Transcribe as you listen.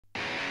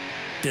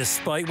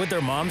despite what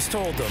their moms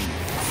told them.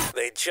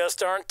 They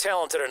just aren't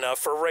talented enough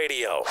for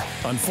radio.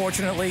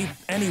 Unfortunately,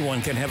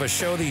 anyone can have a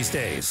show these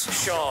days.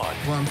 Sean.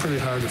 Well, I'm pretty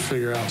hard to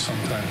figure out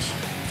sometimes.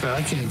 In fact,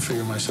 I can't even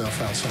figure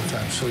myself out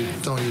sometimes, so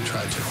don't you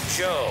try to.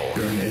 Joe.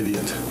 You're an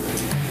idiot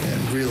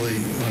and really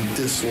a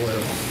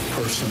disloyal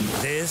person.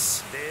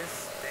 This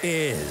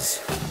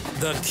is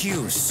the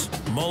Cuse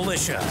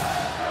Militia.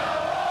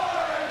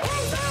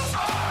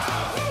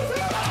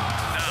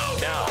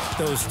 Now,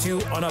 those two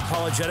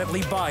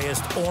unapologetically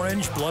biased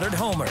orange-blooded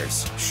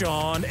homers,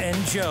 Sean and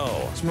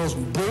Joe. It's the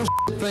most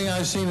bullshit thing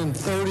I've seen in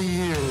 30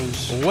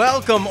 years.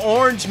 Welcome,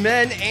 orange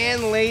men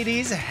and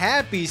ladies.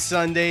 Happy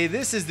Sunday.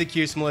 This is the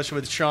Cuse Militia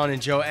with Sean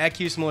and Joe at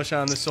Cuse Militia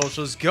on the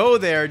socials. Go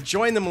there,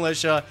 join the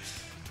militia.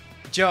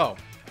 Joe,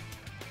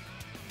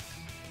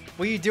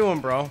 what are you doing,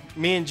 bro?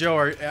 Me and Joe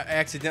are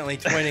accidentally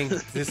twinning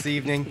this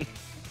evening.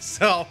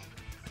 So,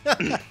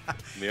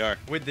 we are.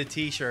 With the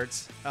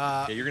T-shirts.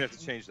 Yeah, you're going to have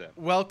to change that.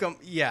 Welcome.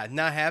 Yeah,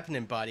 not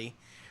happening, buddy.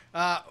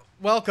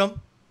 Welcome,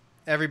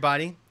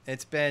 everybody.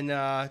 It's been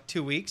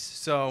 2 weeks,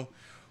 so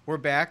we're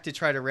back to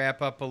try to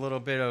wrap up a little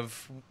bit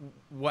of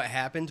what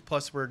happened.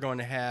 Plus, we're going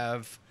to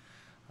have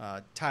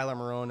Tyler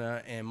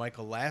Marona and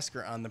Michael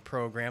Lasker on the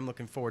program.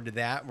 Looking forward to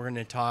that. We're going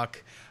to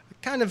talk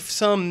kind of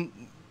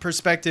some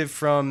perspective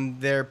from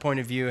their point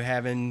of view,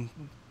 having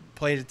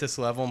played at this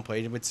level and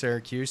played with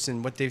Syracuse,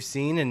 and what they've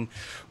seen and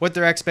what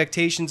their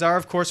expectations are.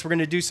 Of course, we're going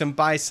to do some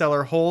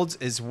buy-seller holds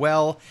as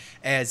well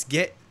as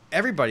get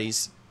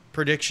everybody's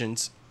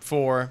predictions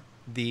for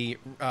the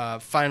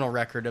final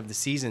record of the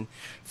season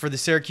for the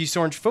Syracuse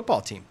Orange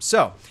football team.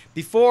 So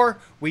before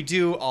we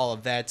do all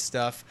of that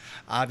stuff,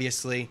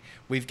 obviously,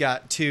 we've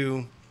got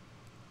to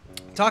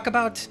talk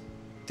about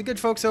the good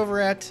folks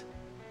over at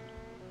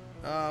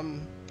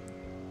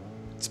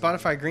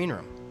Spotify Green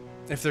Room.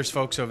 If there's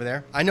folks over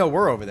there. I know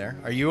we're over there.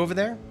 Are you over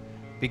there?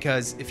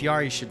 Because if you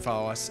are, you should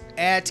follow us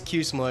at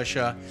Cuse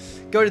Militia.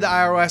 Go to the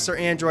iOS or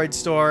Android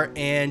store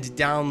and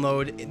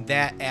download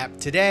that app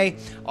today.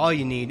 All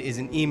you need is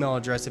an email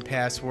address, a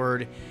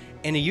password,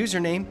 and a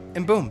username,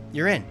 and boom,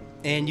 you're in.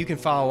 And you can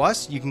follow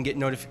us. You can get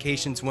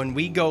notifications when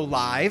we go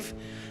live,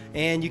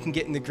 and you can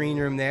get in the green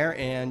room there,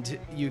 and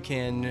you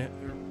can,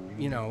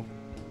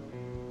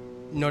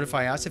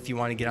 notify us if you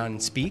want to get on and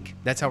speak.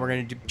 That's how we're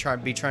going to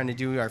be trying to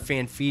do our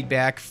fan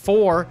feedback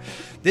for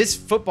this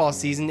football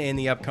season and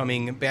the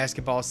upcoming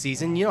basketball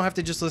season. You don't have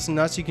to just listen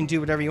to us. You can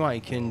do whatever you want.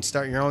 You can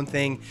start your own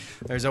thing.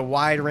 There's a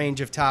wide range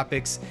of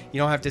topics.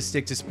 You don't have to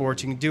stick to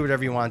sports. You can do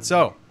whatever you want.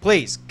 So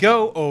please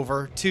go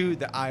over to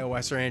the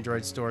iOS or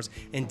Android stores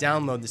and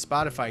download the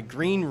Spotify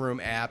Green Room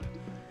app.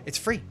 It's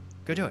free.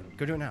 Go do it.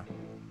 Go do it now.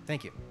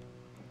 Thank you.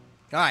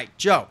 All right,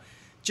 Joe,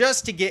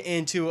 just to get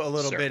into a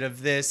little bit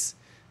of this,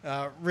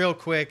 real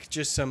quick,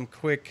 just some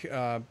quick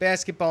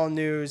basketball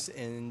news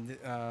and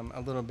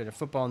a little bit of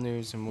football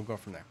news, and we'll go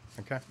from there.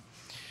 Okay.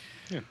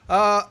 Yeah.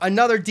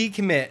 Another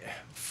decommit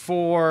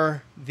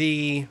for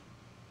the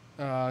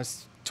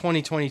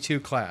 2022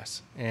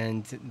 class,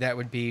 and that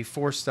would be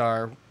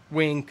four-star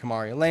wing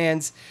Kamaria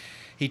Lands.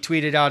 He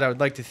tweeted out, "I would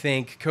like to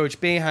thank Coach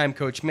Boeheim,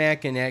 Coach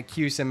Mack, and at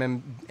Cuse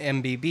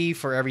MBB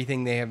for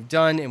everything they have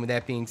done. And with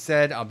that being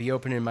said, I'll be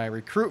open in my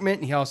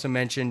recruitment." He also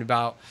mentioned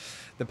about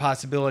the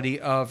possibility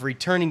of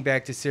returning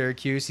back to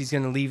Syracuse. He's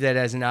going to leave that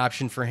as an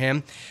option for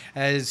him.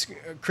 As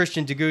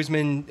Christian de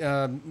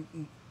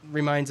Guzman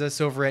reminds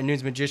us over at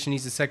News Magician,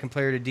 he's the second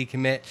player to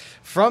decommit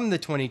from the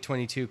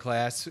 2022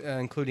 class,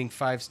 including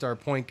five-star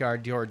point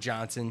guard Dior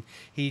Johnson.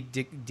 He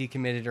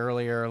decommitted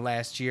earlier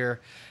last year.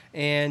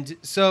 And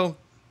so,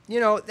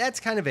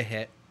 that's kind of a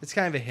hit. It's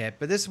kind of a hit.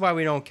 But this is why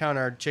we don't count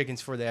our chickens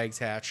before the eggs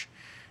hatch.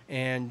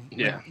 And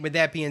with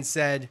that being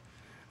said,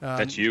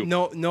 that's you.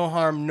 No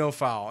harm, no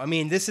foul. I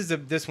mean,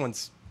 this one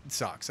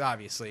sucks.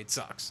 Obviously, it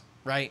sucks,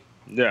 right?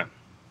 Yeah.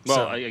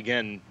 Well,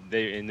 again,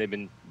 they've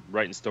been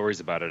writing stories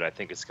about it. I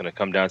think it's going to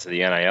come down to the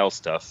NIL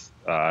stuff.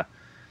 I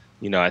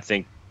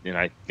think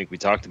we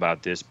talked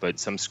about this, but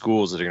some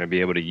schools that are going to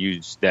be able to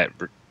use that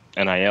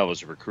NIL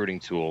as a recruiting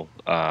tool.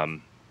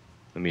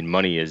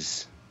 Money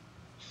is.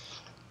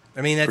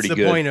 That's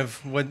the point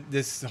of what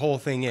this whole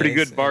thing is. Pretty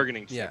good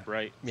bargaining chip,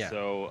 right? Yeah.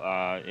 So,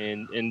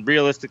 and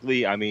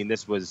realistically,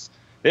 this was.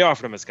 They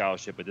offered him a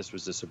scholarship, but this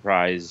was a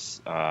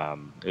surprise.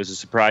 It was a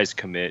surprise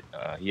commit.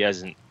 He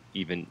hasn't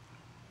even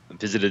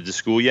visited the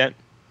school yet.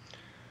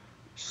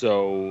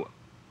 So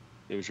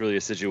it was really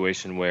a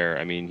situation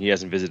where, he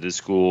hasn't visited the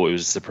school. It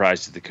was a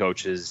surprise to the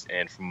coaches.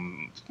 And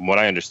from what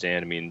I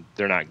understand,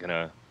 they're not going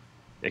to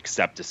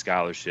accept a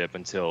scholarship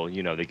until,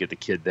 they get the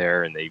kid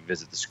there and they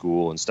visit the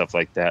school and stuff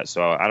like that.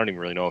 So I don't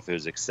even really know if it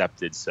was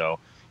accepted. So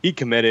he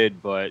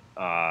committed, but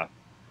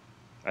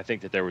I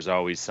think that there was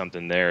always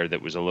something there that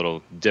was a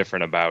little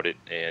different about it,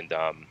 and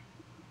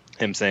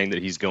him saying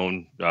that he's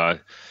going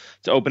to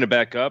open it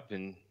back up,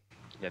 and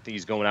I think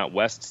he's going out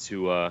west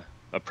to a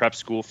prep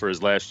school for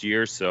his last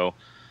year. So,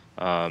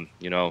 there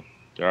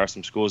are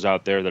some schools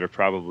out there that are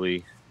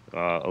probably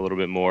a little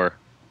bit more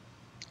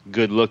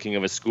good-looking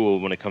of a school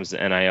when it comes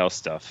to NIL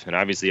stuff, and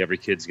obviously every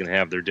kid's going to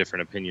have their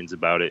different opinions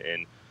about it,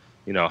 and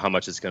how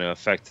much it's going to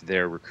affect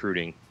their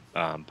recruiting.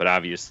 But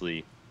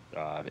obviously,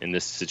 in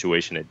this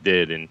situation, it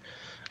did, and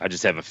I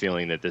just have a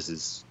feeling that this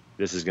is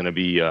going to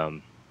be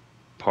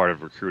part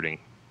of recruiting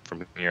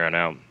from here on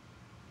out.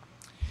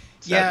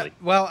 Sadly.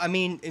 Yeah, well, I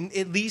mean,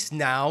 at least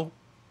now,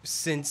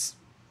 since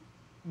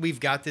we've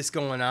got this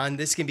going on,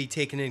 this can be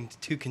taken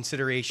into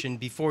consideration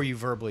before you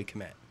verbally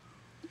commit.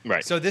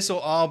 Right. So this will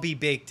all be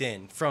baked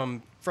in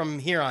from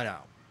here on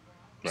out.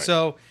 Right.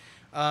 So,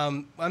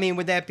 I mean,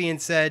 with that being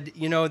said,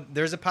 you know,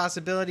 there's a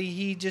possibility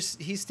he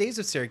stays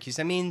with Syracuse.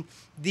 I mean,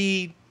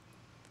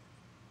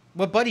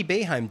 what Buddy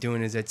Boeheim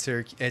doing is at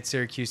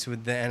Syracuse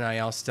with the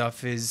NIL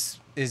stuff is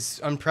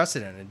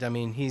unprecedented. I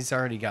mean, he's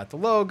already got the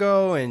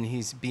logo and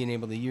he's being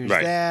able to use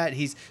that.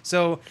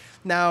 So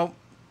now,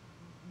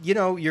 you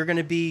know,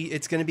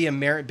 it's going to be a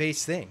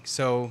merit-based thing.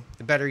 So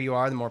the better you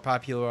are, the more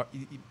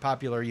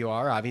popular you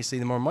are, obviously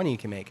the more money you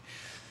can make.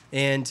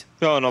 And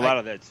a lot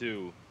of that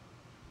too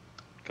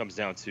comes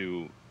down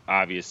to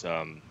obvious,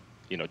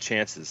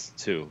 chances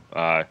too.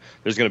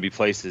 There's going to be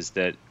places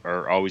that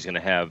are always going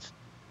to have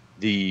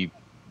the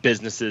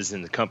businesses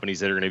and the companies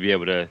that are going to be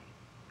able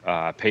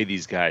to pay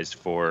these guys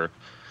for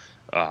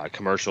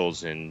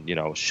commercials and,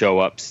 show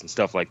ups and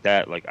stuff like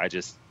that. Like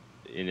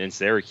in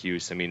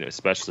Syracuse, I mean,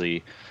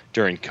 especially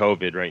during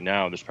COVID right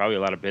now, there's probably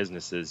a lot of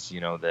businesses,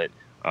 that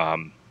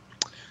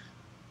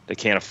they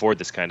can't afford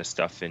this kind of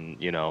stuff. And,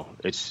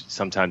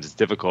 sometimes it's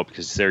difficult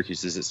because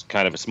Syracuse is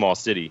kind of a small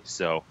city.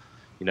 So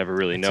you never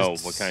really know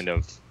what kind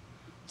of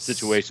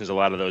situations a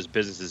lot of those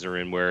businesses are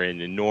in, where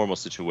in a normal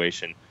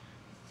situation,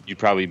 you'd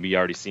probably be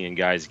already seeing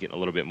guys getting a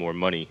little bit more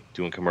money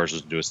doing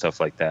commercials and doing stuff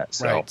like that.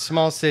 So, right.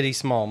 Small city,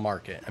 small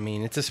market. I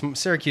mean,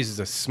 Syracuse is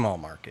a small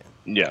market.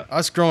 Yeah.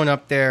 Us growing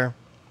up there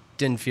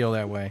didn't feel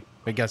that way.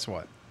 But guess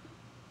what?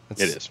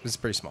 It is. It's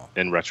pretty small.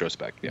 In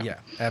retrospect, yeah. Yeah,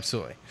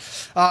 absolutely.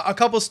 A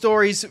couple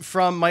stories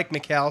from Mike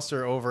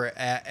McAllister over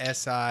at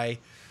SI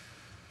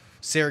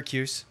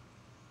Syracuse.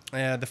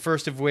 The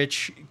first of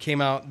which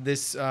came out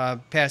this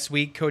past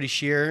week. Cody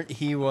Shear,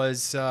 he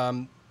was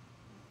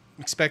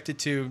expected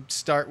to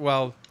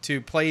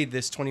to play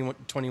this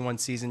 2021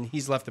 season.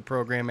 He's left the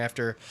program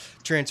after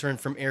transferring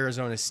from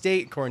Arizona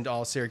State, according to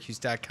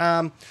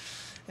allsyracuse.com.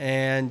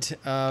 And,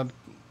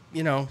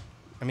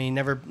 I mean,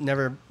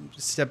 never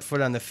stepped foot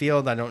on the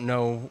field. I don't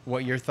know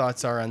what your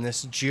thoughts are on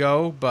this,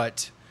 Joe,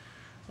 but...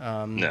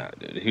 no,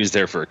 he was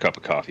there for a cup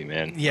of coffee,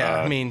 man.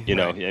 Yeah, he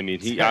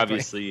exactly.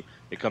 Obviously,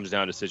 it comes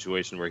down to a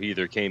situation where he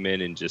either came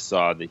in and just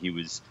saw that he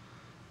was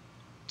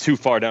too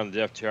far down the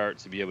depth chart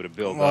to be able to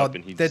build up,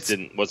 and he just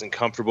wasn't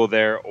comfortable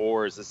there,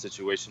 or is a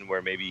situation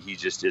where maybe he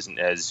just isn't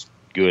as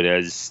good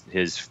as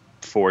his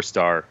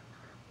 4-star,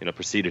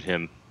 preceded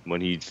him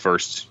when he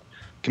first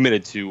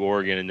committed to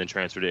Oregon and then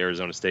transferred to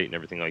Arizona State and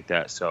everything like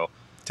that. So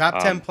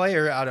top 10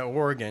 player out of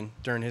Oregon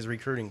during his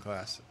recruiting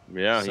class.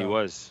 Yeah, he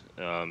was.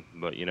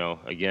 But,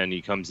 again,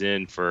 he comes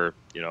in for,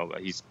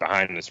 he's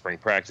behind in the spring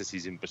practice.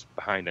 He's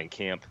behind on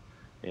camp.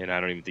 And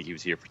I don't even think he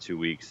was here for 2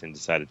 weeks and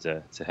decided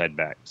to head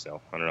back. So,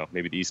 I don't know.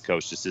 Maybe the East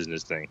Coast just isn't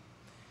his thing.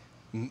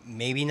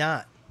 Maybe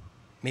not.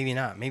 Maybe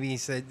he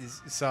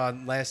saw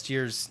last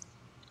year's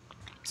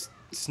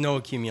snow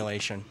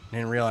accumulation and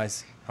didn't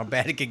realize how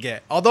bad it could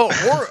get. Although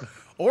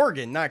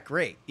Oregon, not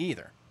great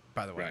either,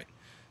 by the way. Right.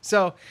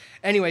 So,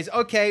 anyways,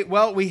 okay.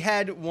 Well, we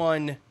had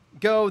one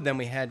go, then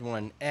we had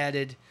one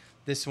added.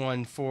 This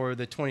one for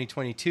the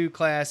 2022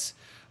 class.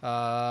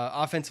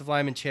 Offensive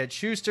lineman Chad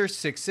Schuster,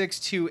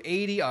 6'6",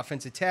 280,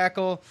 offensive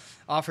tackle.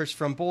 Offers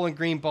from Bowling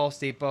Green, Ball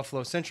State,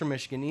 Buffalo, Central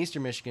Michigan,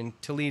 Eastern Michigan,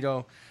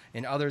 Toledo,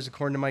 and others,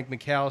 according to Mike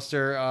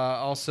McAllister.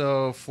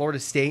 Also, Florida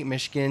State,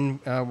 Michigan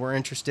were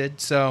interested.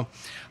 So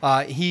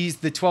he's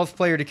the 12th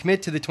player to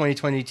commit to the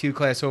 2022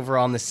 class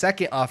overall, and the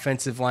second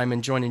offensive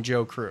lineman joining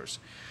Joe Cruz.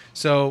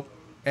 So,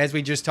 as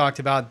we just talked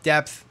about,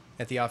 depth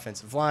at the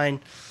offensive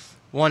line,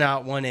 one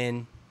out, one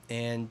in,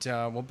 and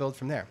we'll build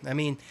from there. I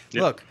mean,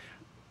 Look,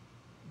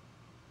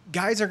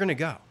 guys are going to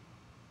go.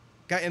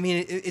 I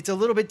mean, it's a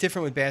little bit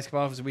different with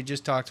basketball, because we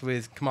just talked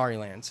with Kamari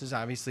Lance. There's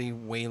obviously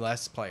way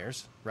less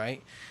players,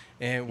 right?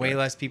 And way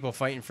less people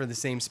fighting for the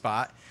same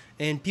spot.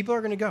 And people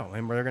are going to go.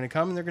 And they're going to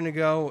come and they're going to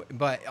go.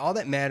 But all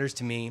that matters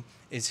to me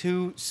is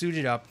who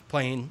suited up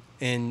playing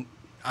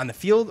on the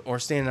field or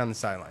standing on the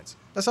sidelines.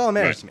 That's all that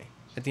matters to me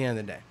at the end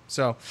of the day.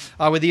 So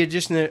with the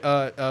addition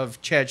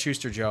of Chad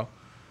Schuster, Joe,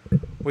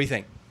 what do you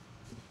think?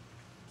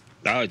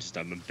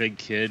 I'm a big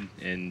kid,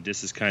 and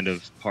this is kind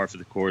of par for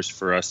the course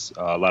for us.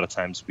 A lot of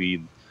times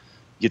we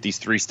get these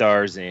 3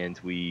 stars, and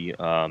we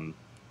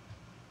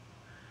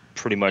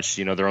pretty much,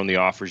 their only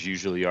offers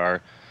usually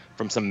are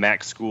from some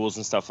MAC schools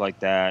and stuff like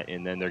that,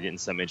 and then they're getting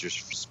some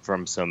interest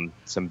from some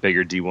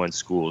bigger D1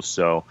 schools.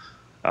 So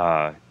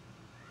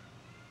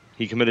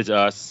he committed to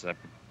us.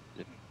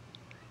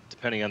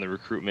 Depending on the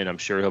recruitment, I'm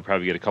sure he'll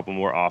probably get a couple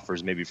more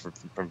offers, maybe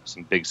from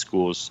some big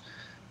schools.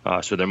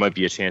 So there might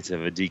be a chance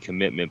of a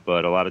decommitment,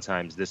 but a lot of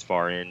times this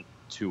far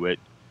into it,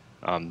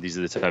 these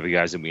are the type of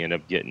guys that we end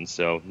up getting.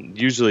 So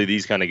usually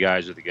these kind of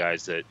guys are the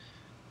guys that,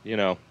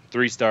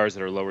 3 stars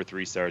that are lower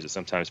 3 stars that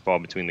sometimes fall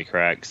between the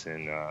cracks,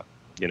 and,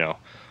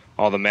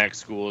 all the MAC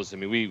schools. I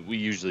mean, we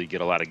usually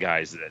get a lot of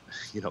guys that,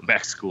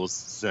 MAC schools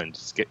send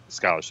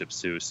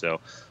scholarships to.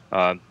 So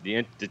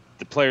the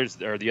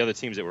players or the other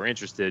teams that were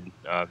interested,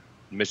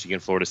 Michigan,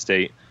 Florida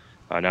State,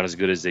 not as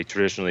good as they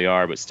traditionally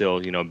are, but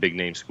still, big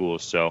name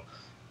schools. So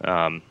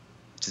it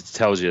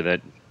tells you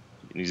that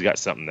he's got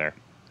something there.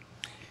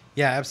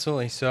 Yeah,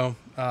 absolutely. So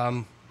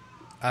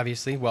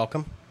obviously,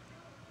 welcome,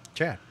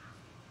 Chad.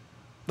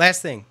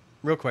 Last thing,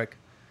 real quick,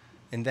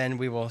 and then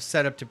we will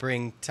set up to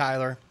bring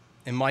Tyler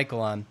and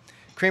Michael on.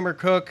 Kramer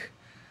Cook,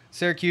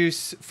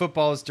 Syracuse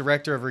Football's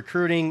director of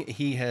recruiting.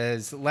 He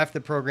has left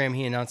the program.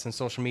 He announced on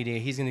social media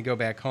he's going to go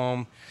back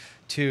home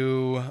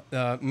to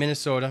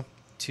Minnesota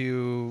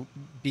to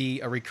be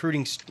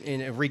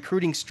in a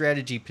recruiting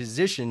strategy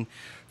position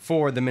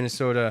for the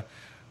Minnesota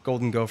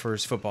Golden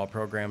Gophers football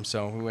program.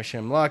 So we wish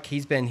him luck.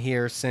 He's been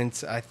here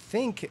since, I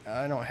think,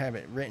 I don't have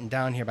it written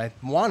down here, but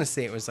I want to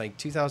say it was like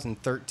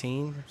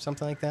 2013 or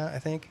something like that, I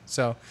think.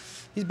 So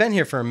he's been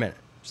here for a minute.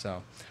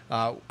 So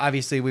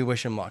obviously we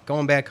wish him luck.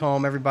 Going back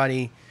home,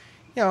 everybody,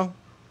 you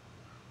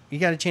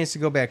got a chance to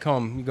go back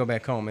home, you go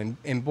back home.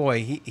 And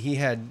boy, he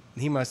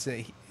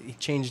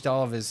changed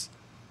all of his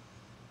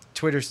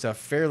Twitter stuff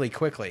fairly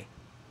quickly,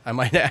 I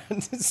might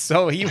add.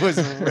 So he was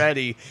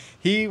ready.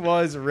 He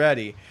was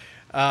ready.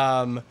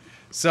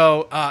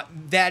 So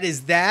that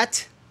is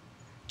that.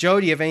 Joe,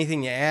 do you have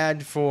anything to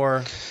add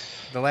for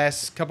the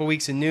last couple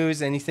weeks of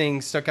news?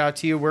 Anything stuck out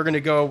to you? We're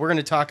going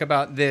to talk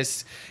about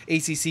this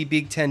ACC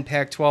Big Ten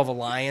Pac-12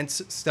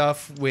 Alliance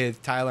stuff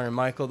with Tyler and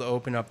Michael to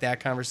open up that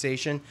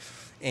conversation.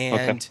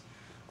 And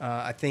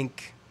I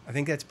think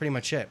that's pretty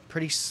much it.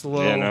 Pretty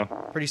slow couple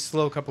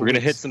weeks. We're going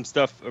to hit some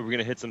stuff. We're going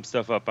to hit some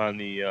stuff up on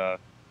the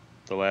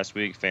last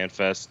week, Fan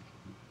Fest.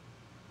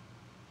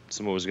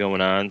 Some what was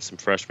going on, some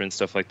freshman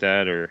stuff like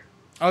that, or...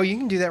 Oh, you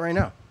can do that right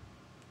now.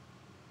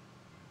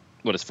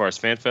 What, as far as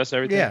Fan Fest,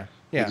 everything?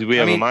 Yeah. Do we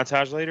have a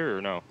montage later,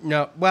 or no?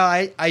 No. Well,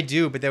 I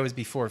do, but that was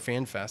before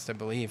Fan Fest, I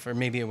believe. Or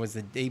maybe it was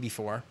the day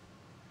before,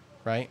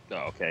 right?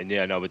 Oh, okay.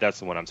 Yeah, no, but that's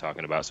the one I'm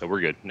talking about, so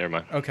we're good. Never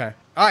mind. Okay.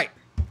 All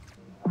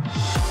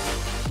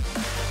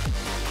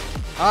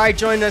right,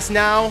 joining us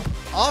now,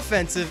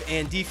 offensive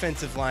and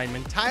defensive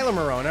lineman, Tyler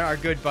Marona, our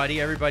good buddy,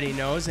 everybody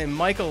knows, and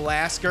Michael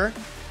Lasker.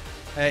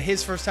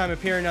 His first time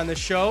appearing on the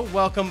show.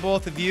 Welcome,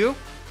 both of you.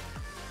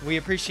 We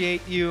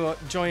appreciate you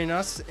joining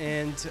us,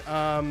 and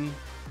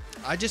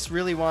I just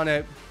really want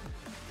to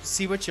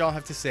see what y'all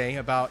have to say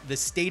about the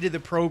state of the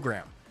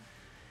program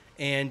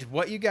and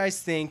what you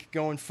guys think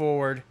going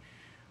forward.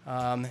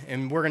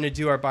 And we're going to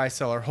do our buy,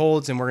 sell, or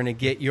holds, and we're going to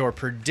get your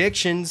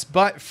predictions.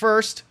 But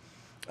first,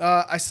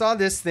 I saw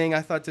this thing.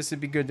 I thought this would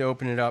be good to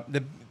open it up.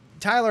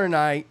 Tyler and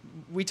I,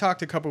 we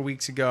talked a couple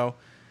weeks ago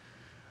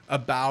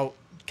about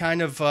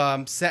kind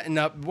of setting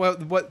up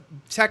what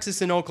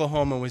Texas and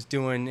Oklahoma was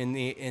doing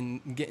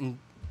in getting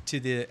to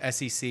the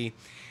SEC,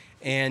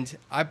 and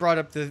I brought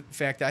up the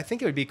fact that I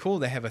think it would be cool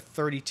to have a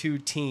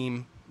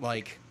 32-team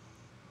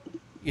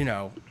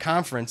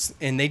conference,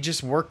 and they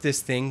just work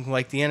this thing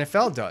like the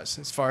NFL does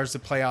as far as the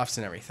playoffs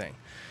and everything.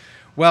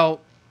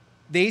 Well,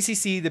 the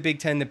ACC, the Big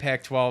Ten, the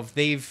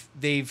Pac-12,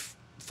 they've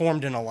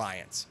formed an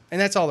alliance, and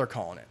that's all they're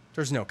calling it.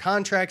 There's no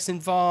contracts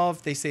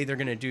involved. They say they're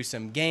going to do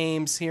some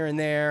games here and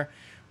there.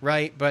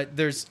 Right, but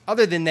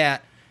other than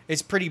that,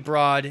 it's pretty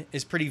broad,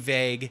 it's pretty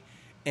vague,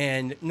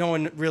 and no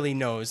one really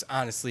knows,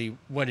 honestly,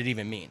 what it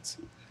even means.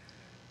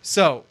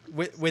 So,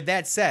 with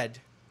that said,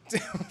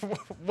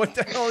 what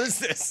the hell is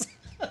this?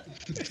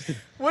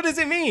 What does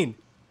it mean?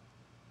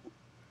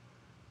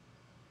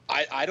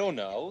 I don't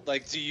know.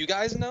 Do you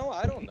guys know?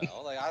 I don't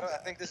know. I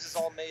think this is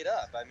all made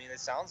up. I mean, it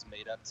sounds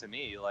made up to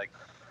me.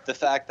 The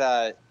fact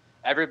that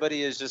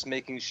everybody is just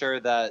making sure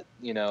that,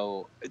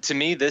 to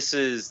me, this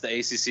is the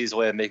ACC's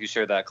way of making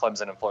sure that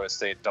Clemson and Florida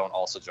State don't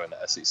also join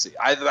the SEC.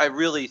 I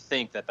really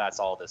think that that's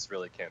all this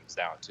really comes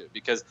down to,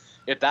 because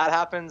if that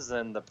happens,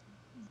 then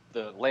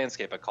the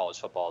landscape of college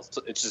football,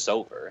 it's just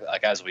over,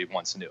 as we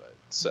once knew it.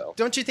 So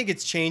don't you think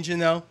it's changing,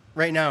 though,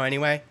 right now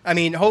anyway? I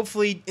mean,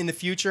 hopefully in the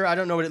future, I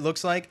don't know what it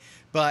looks like,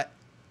 but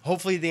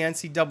hopefully the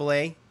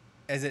NCAA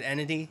as an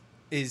entity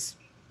is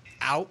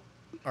out,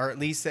 or at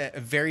least at a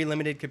very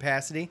limited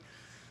capacity.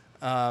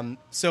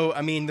 So,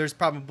 I mean, there's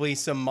probably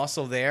some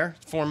muscle there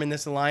forming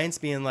this alliance,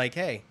 being like,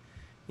 hey,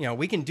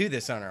 we can do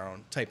this on our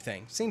own type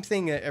thing. Same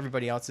thing that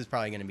everybody else is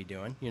probably going to be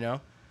doing,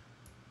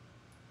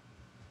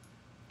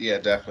 Yeah,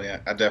 definitely.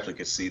 I definitely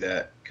could see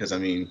that because, I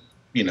mean,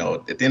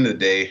 at the end of the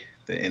day,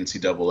 the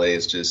NCAA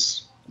is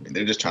just,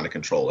 they're just trying to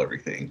control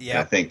everything.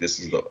 Yeah. I think this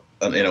is,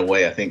 in a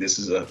way,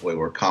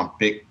 where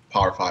big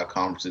Power 5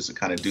 conferences to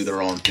kind of do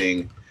their own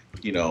thing,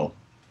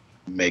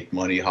 make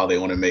money how they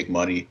want to make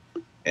money.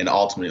 And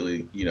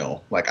ultimately,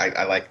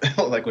 I like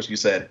like what you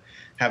said,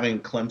 having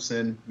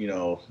Clemson,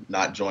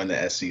 not join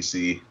the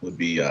SEC would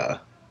be,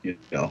 it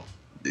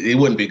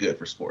wouldn't be good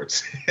for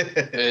sports.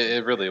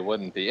 It really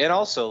wouldn't be. And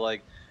also,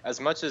 as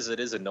much as it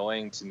is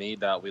annoying to me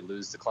that we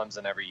lose to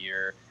Clemson every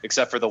year,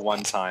 except for the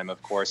one time,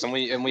 of course, and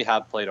we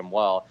have played them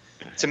well.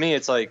 To me,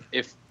 it's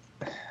if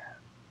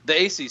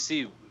the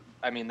ACC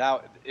I mean,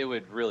 that it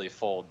would really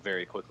fold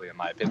very quickly, in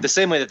my opinion. The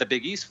same way that the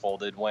Big East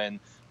folded when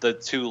the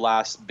two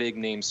last big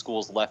name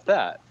schools left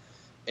that.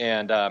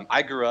 And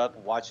I grew up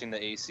watching the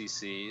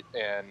ACC,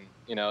 and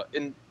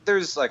and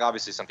there's like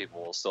obviously some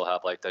people will still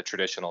have like the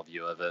traditional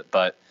view of it,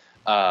 but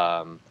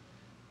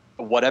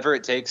whatever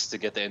it takes to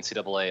get the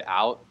NCAA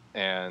out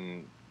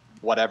and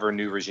whatever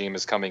new regime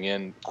is coming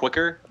in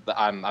quicker,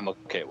 I'm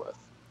okay with.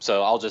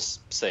 So I'll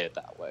just say it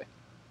that way.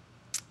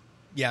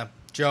 Yeah,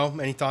 Joe,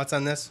 any thoughts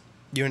on this?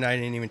 You and I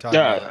didn't even talk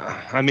about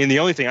it. I mean, the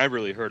only thing I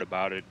really heard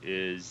about it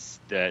is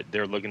that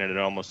they're looking at it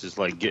almost as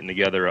like getting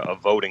together a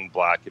voting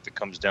block if it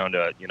comes down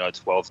to, a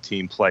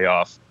 12-team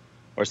playoff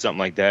or something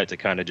like that, to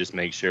kind of just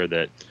make sure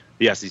that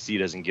the SEC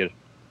doesn't get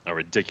a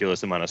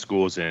ridiculous amount of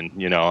schools in.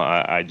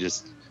 I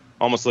just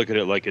almost look at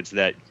it like it's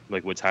that,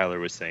 like what Tyler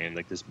was saying,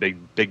 like this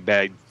big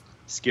bad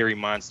scary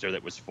monster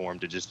that was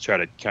formed to just try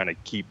to kind of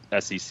keep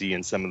SEC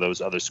and some of those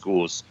other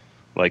schools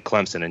like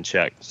Clemson in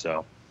check.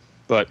 So,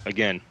 but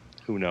again,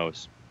 who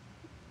knows?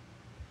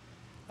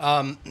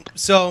 All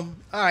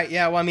right,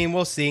 yeah. Well, I mean,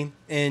 we'll see,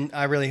 and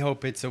I really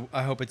hope it's a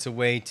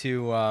way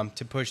to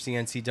push the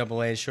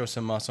NCAA, show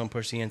some muscle, and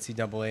push the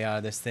NCAA out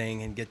of this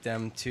thing, and get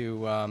them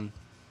to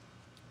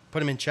put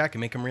them in check and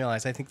make them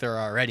realize. I think they're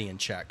already in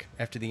check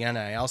after the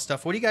NIL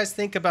stuff. What do you guys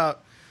think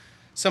about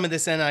some of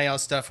this NIL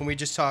stuff? And we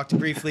just talked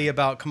briefly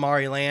about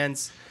Kamari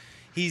Lands.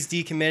 He's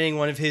decommitting.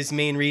 One of his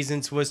main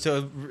reasons was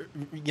to,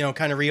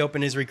 kind of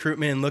reopen his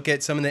recruitment and look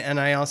at some of the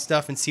NIL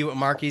stuff and see what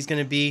market he's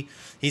going to be.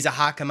 He's a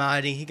hot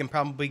commodity. He can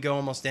probably go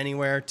almost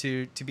anywhere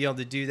to be able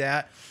to do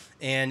that,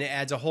 and it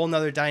adds a whole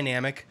nother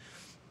dynamic.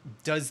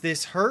 Does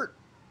this hurt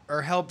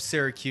or help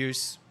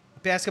Syracuse,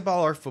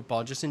 basketball or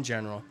football, just in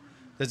general?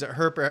 Does it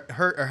hurt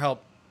or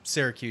help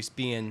Syracuse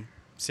being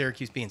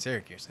Syracuse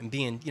and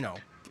being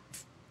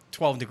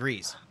 12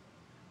 degrees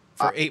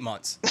for 8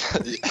 months?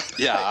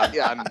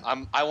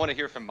 I want to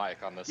hear from Mike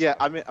on this. Yeah,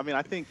 one. I mean,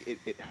 I think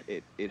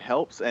it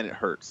helps and it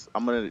hurts.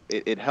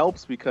 It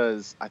helps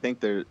because I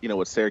think there,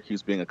 with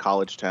Syracuse being a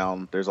college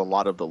town, there's a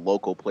lot of the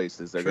local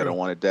places they're going to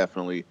want to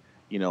definitely,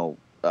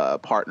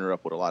 partner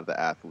up with a lot of the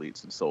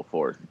athletes and so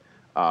forth.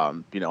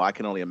 I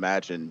can only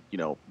imagine,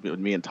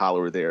 when me and Tyler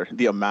were there,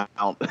 the amount,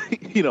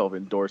 of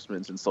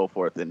endorsements and so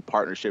forth and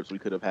partnerships we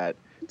could have had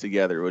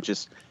together, with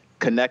just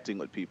connecting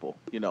with people,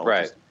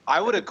 Right. I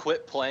would have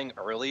quit playing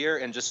earlier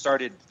and just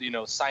started,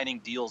 signing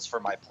deals for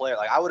my player.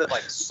 Like I would have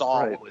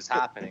saw what was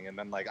happening and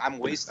been like, I'm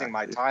wasting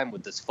my time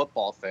with this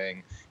football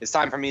thing. It's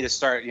time for me to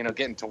start,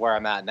 getting to where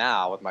I'm at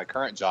now with my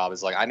current job.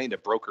 Is like I need to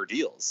broker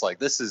deals. Like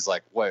this is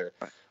like where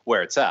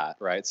it's at,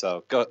 right?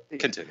 So go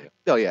continue.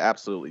 Oh yeah,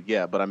 absolutely.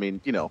 Yeah, but I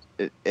mean,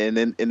 and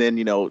then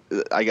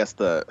I guess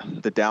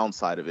the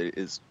downside of it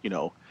is,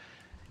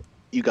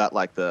 you got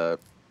like the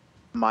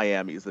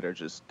Miamis that are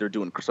they're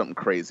doing something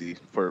crazy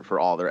for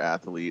all their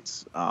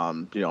athletes.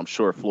 I'm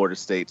sure Florida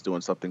State's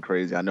doing something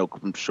crazy.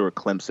 I'm sure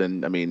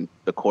Clemson, I mean,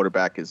 the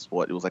quarterback is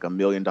it was like $1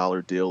 million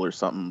deal or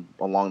something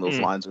along those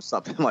lines or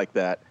something like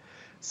that.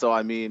 So,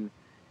 I mean,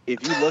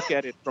 if you look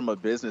at it from a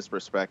business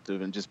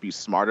perspective and just be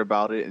smart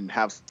about it and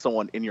have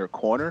someone in your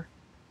corner,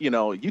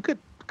 you could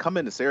come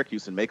into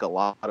Syracuse and make a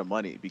lot of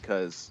money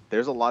because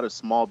there's a lot of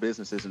small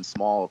businesses and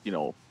small,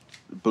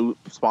 boot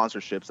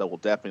sponsorships that will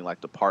definitely like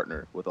to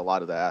partner with a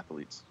lot of the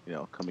athletes,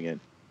 coming in.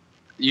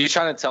 You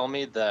trying to tell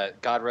me that,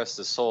 God rest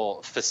his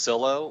soul,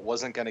 Facillo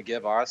wasn't going to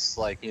give us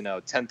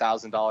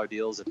 $10,000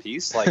 deals a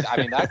piece? Like, I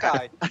mean, that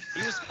guy,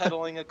 he was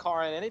peddling a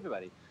car on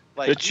anybody.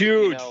 Like, it's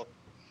huge.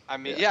 I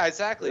mean, yeah,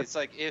 exactly. It's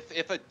like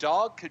if a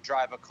dog could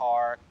drive a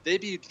car, they'd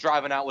be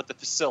driving out with the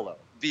Facillo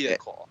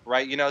vehicle,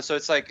 right? So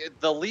it's like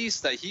the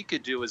least that he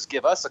could do is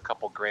give us a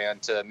couple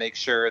grand to make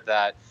sure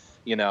that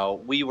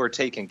we were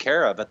taken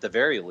care of at the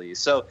very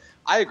least. So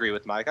I agree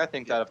with Mike. I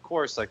think that, of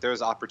course, like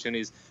there's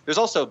opportunities. There's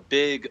also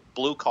big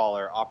blue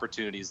collar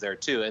opportunities there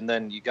too. And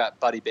then you got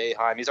Buddy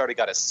Boeheim. He's already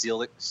got a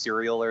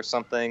cereal or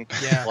something.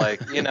 Yeah.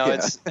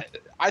 It's.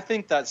 I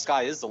think that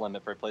sky is the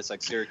limit for a place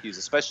like Syracuse,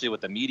 especially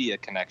with the media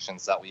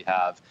connections that we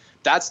have.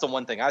 That's the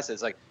one thing I said.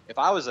 It's like if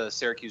I was a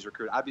Syracuse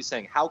recruit, I'd be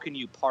saying, how can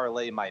you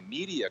parlay my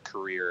media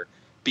career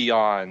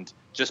beyond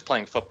just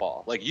playing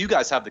football? Like you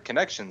guys have the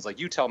connections. Like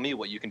you tell me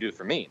what you can do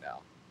for me now.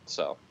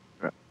 So,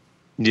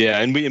 yeah,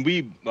 and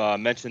we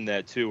mentioned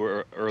that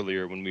too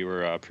earlier when we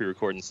were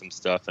pre-recording some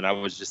stuff, and I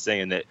was just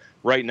saying that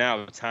right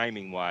now,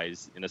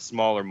 timing-wise, in a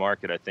smaller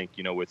market, I think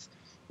with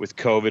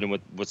COVID and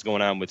with what's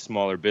going on with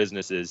smaller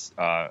businesses,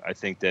 I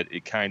think that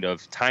it kind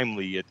of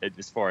timely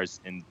as far as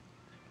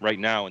right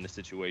now in the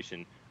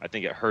situation. I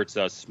think it hurts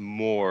us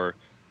more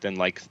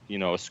than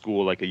a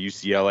school like a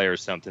UCLA or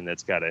something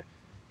that's got a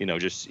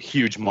just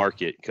huge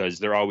market because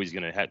they're always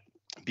going to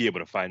be able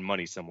to find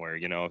money somewhere,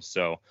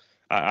 so.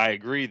 I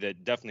agree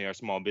that definitely our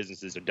small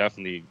businesses are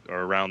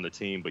around the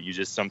team, but you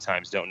just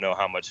sometimes don't know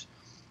how much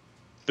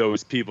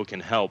those people can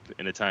help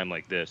in a time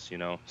like this,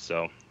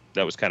 So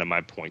that was kind of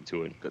my point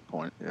to it. Good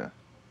point, yeah.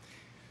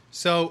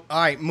 So, all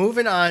right,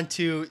 moving on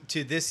to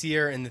this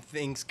year and the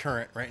things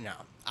current right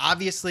now.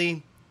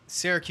 Obviously,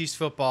 Syracuse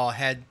football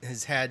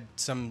has had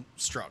some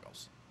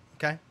struggles,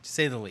 Okay, to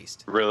say the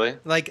least. Really?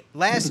 Like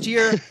last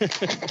year,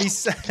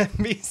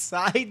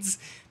 besides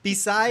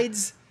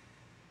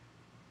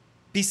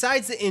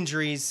the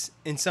injuries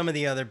and some of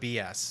the other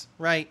BS,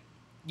 right?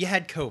 You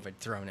had COVID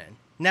thrown in.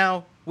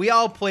 Now, we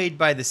all played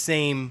by the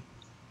same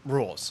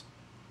rules.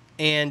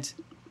 And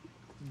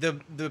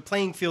the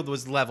playing field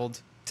was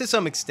leveled to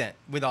some extent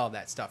with all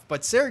that stuff.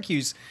 But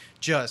Syracuse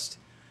just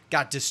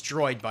got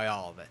destroyed by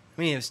all of it.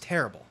 I mean, it was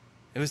terrible.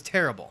 It was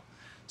terrible.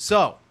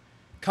 So,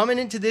 coming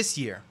into this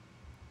year,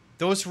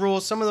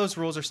 some of those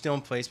rules are still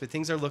in place, but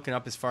things are looking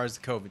up as far as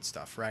the COVID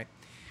stuff, right?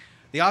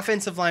 The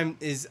offensive line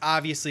is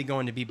obviously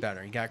going to be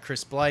better. You got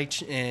Chris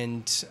Bleich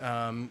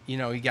and,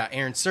 you got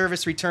Aaron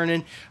Service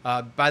returning.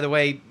 By the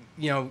way,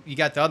 you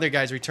got the other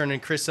guys returning,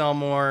 Chris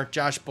Elmore,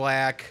 Josh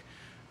Black,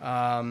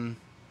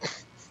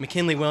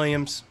 McKinley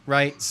Williams,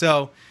 right?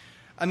 So,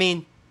 I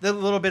mean, the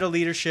little bit of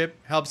leadership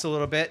helps a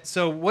little bit.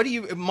 So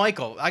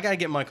Michael, I got to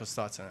get Michael's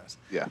thoughts on this.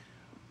 Yeah.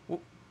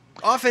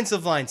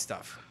 Offensive line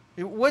stuff.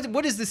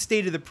 What is the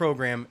state of the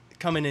program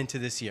coming into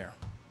this year?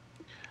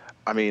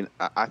 I mean,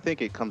 I think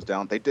it comes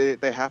down.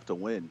 They have to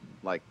win.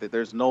 Like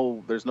there's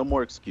no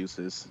more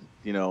excuses.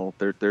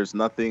 There's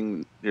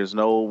nothing. There's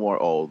no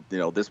more.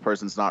 This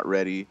person's not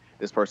ready.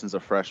 This person's a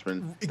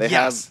freshman. They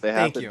have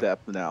the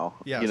depth now.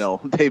 Yes.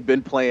 They've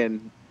been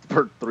playing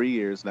for 3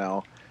 years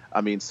now. I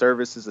mean,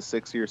 Service is a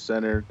 6-year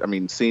center. I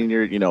mean,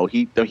 senior.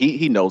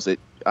 He knows it.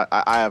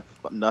 I have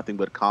nothing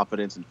but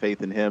confidence and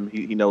faith in him.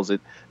 He knows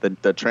it.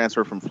 The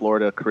transfer from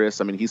Florida,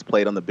 Chris, I mean, he's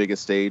played on the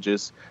biggest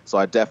stages, so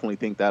I definitely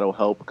think that'll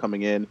help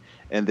coming in.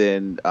 And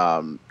then,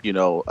 I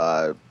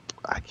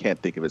can't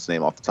think of his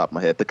name off the top of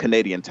my head. The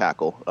Canadian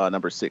tackle,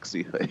 number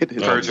 60.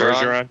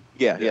 Bergeron?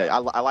 Yeah.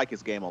 I like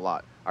his game a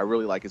lot. I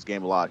really like his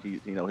game a lot. He,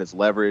 his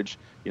leverage,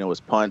 his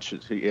punch.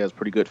 He has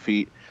pretty good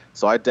feet.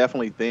 So I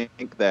definitely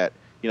think that,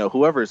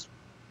 whoever's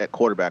at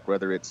quarterback,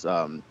 whether it's,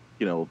 DeVito,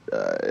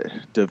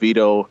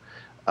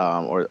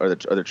 or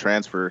the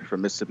transfer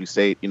from Mississippi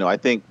State, I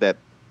think that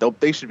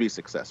they should be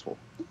successful.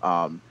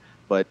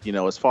 But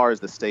as far as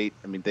the state,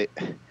 I mean,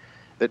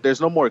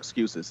 there's no more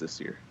excuses this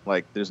year.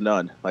 Like there's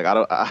none. Like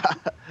I'm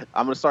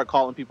gonna start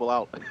calling people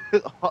out.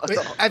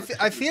 I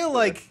feel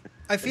like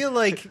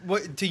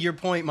what, to your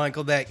point,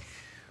 Michael, that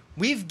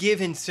we've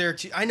given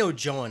Syracuse. I know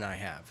Joe and I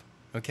have.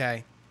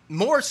 Okay.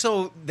 More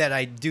so that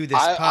I do this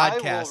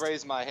podcast. I will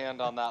raise my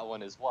hand on that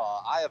one as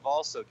well. I have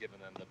also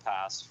given them the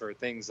pass for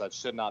things that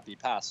should not be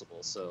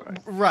passable. So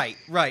right.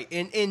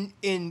 And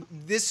in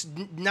this,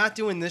 not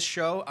doing this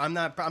show, I'm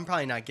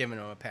probably not giving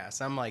them a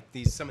pass. I'm like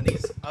some of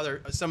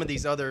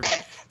these other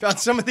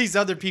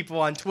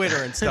people on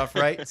Twitter and stuff,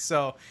 right?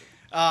 So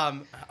I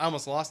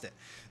almost lost it.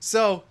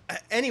 So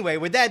anyway,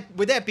 with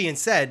that being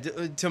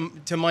said,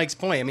 to Mike's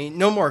point, I mean,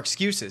 no more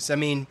excuses. I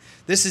mean,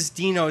 this is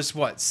Dino's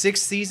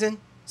sixth season?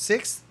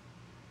 Sixth?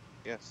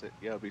 Yes,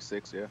 it'll be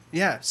 6, yeah.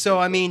 Yeah, so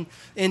I mean,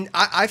 and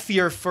I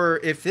fear for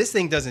if this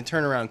thing doesn't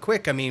turn around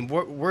quick, I mean,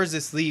 where does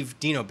this leave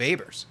Dino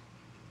Babers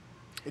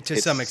to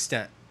some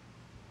extent?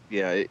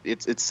 Yeah,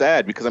 it's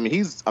sad because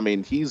he's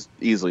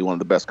easily one of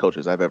the best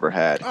coaches I've ever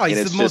had. Oh,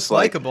 he's the most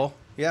likable.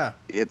 Yeah.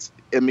 It's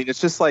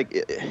just like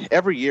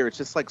every year it's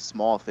just like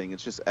small thing.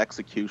 It's just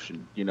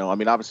execution, I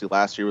mean, obviously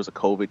last year was a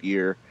COVID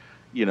year,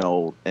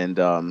 and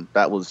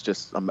that was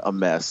just a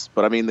mess.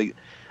 But I mean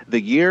the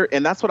year,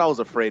 and that's what I was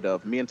afraid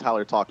of. Me and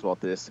Tyler talked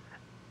about this.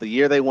 The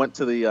year they went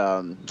to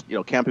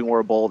the Camping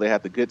World Bowl, they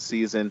had the good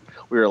season.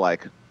 We were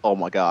like, oh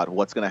my God,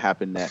 what's going to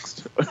happen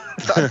next?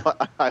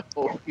 I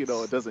hope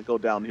it doesn't go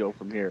downhill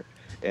from here.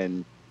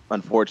 And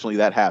unfortunately,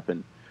 that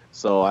happened.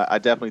 So I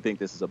definitely think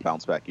this is a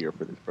bounce back year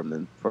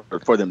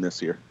for them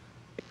this year.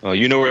 Well,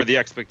 where the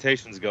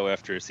expectations go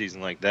after a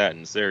season like that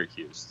in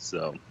Syracuse.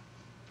 So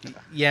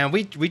yeah,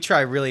 we try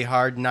really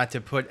hard not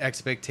to put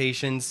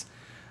expectations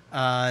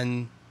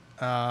on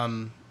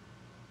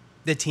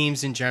the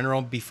teams in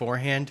general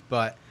beforehand,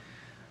 but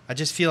I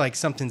just feel like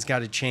something's got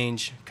to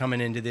change coming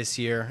into this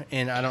year,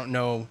 and I don't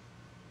know,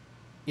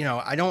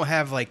 I don't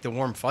have like the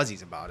warm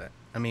fuzzies about it.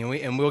 I mean, we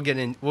can get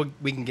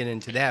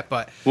into that,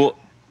 but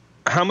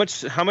how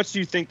much do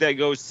you think that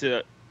goes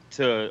to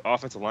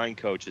offensive line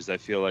coaches? I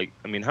feel like,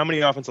 I mean, how many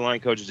offensive line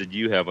coaches did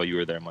you have while you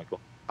were there, Michael?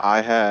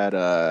 I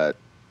had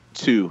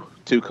two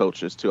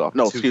coaches, three.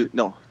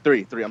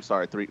 I'm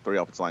sorry, three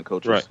offensive line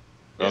coaches. Right.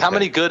 Okay. How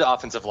many good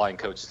offensive line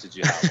coaches did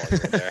you have while you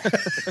were there?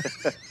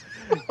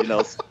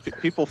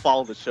 People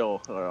follow the show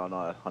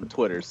on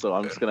Twitter, so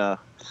I'm gonna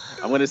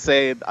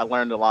say I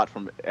learned a lot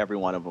from every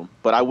one of them.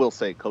 But I will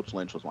say Coach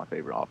Lynch was my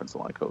favorite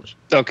offensive line coach.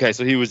 Okay,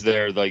 so he was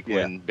there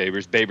when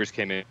Babers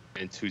came in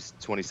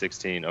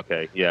 2016.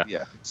 Okay, yeah.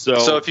 Yeah.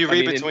 So if you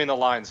read between the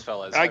lines,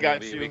 fellas, I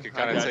got you. We could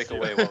kind of take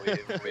away what we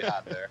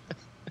had there.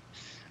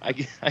 I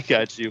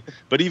got you.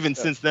 But even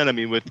since then, I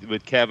mean,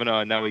 with Kavanaugh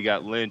and now we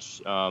got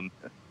Lynch.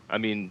 I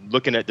mean,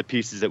 looking at the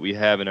pieces that we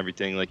have and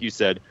everything, like you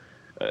said,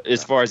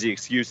 as far as the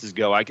excuses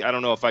go, I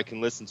don't know if I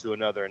can listen to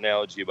another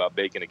analogy about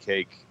baking a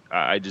cake.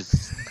 I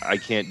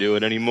can't do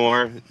it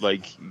anymore.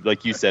 Like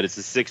you said, it's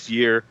the 6th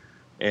year,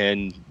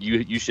 and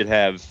you should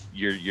have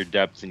your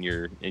depth and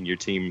your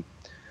team,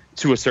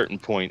 to a certain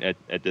point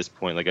at this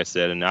point, like I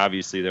said. And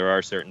obviously there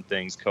are certain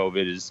things.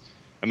 COVID is,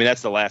 I mean,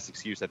 that's the last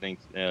excuse I think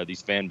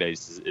these fan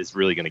bases is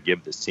really going to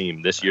give this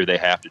team. This year they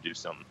have to do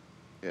something.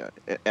 Yeah,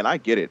 and I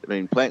get it. I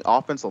mean, playing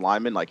offensive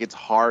lineman, like, it's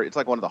hard. It's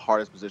like one of the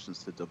hardest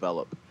positions to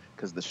develop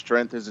because the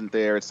strength isn't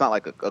there. It's not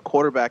like a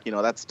quarterback,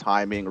 that's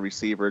timing, a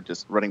receiver,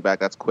 just running back,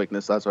 that's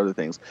quickness, that's other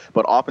things.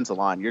 But offensive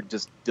line, you're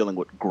just dealing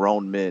with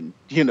grown men,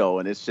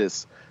 and it's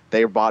just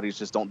their bodies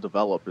just don't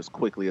develop as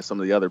quickly as some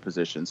of the other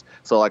positions.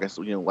 So like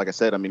I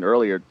said, I mean,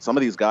 earlier, some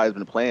of these guys have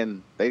been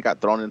playing, they got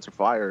thrown into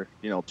fire,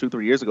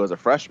 2-3 years ago as a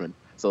freshman.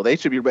 So they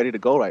should be ready to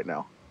go right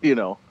now,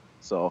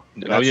 So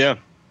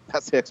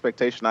that's the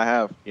expectation I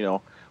have,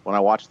 when I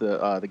watch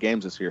the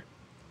games this year.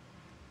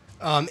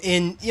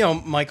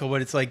 Michael,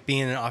 what it's like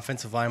being an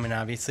offensive lineman,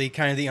 obviously,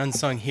 kind of the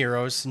unsung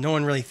heroes. No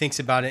one really thinks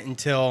about it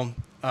until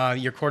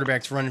your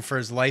quarterback's running for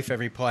his life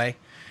every play.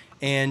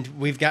 And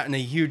we've gotten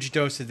a huge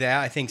dose of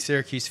that. I think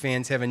Syracuse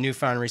fans have a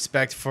newfound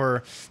respect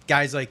for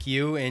guys like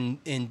you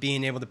and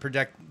being able to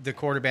protect the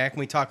quarterback. And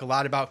we talk a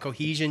lot about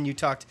cohesion. You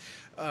talked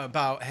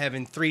about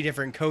having 3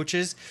 different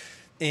coaches.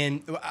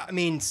 And, I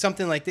mean,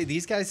 something like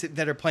these guys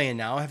that are playing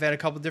now have had a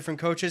couple different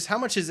coaches. How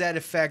much does that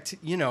affect,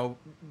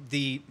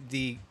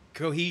 the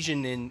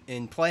cohesion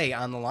in play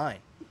on the line?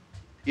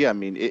 Yeah, I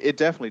mean, it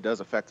definitely does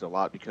affect it a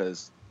lot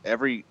because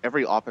every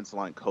offensive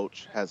line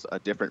coach has a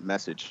different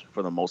message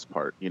for the most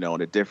part, and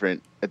a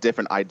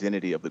different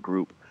identity of the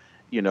group.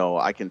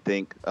 I can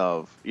think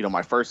of,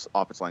 my first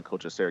offensive line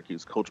coach at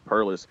Syracuse, Coach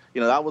Perlis,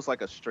 that was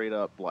like a straight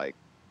up, like,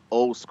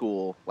 old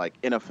school, like,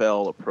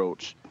 NFL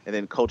approach. And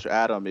then Coach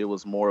Adam, it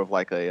was more of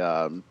like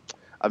a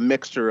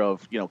mixture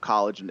of,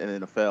 college and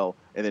NFL.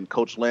 And then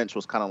Coach Lynch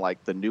was kind of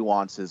like the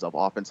nuances of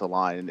offensive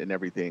line and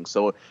everything.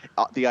 So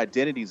the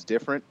identity is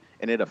different,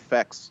 and it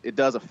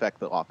does affect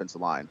the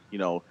offensive line.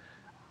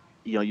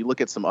 You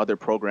look at some other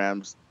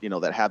programs,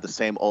 that have the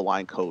same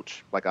O-line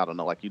coach, like, I don't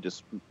know, like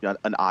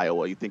an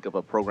Iowa, you think of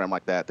a program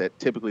like that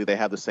typically they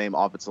have the same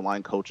offensive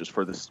line coaches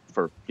for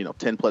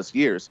 10 plus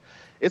years.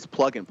 It's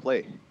plug and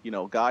play,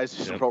 guys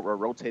just are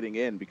rotating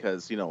in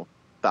because,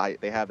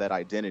 they have that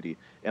identity.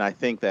 And I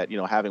think that,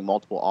 having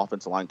multiple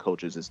offensive line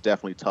coaches is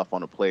definitely tough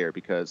on a player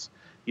because,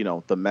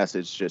 the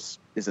message just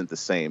isn't the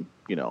same,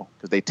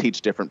 because they teach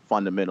different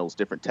fundamentals,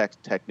 different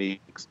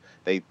techniques.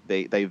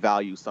 They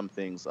value some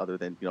things other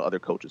than, other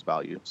coaches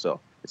value. So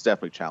it's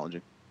definitely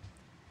challenging.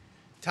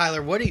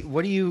 Tyler,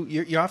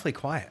 you're awfully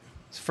quiet.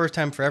 It's the first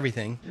time for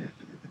everything.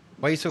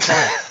 Why are you so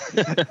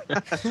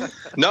quiet?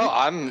 No,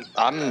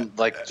 I'm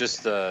like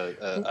just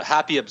a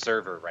happy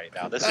observer right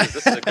now. This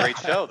is a great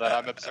show that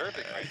I'm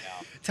observing right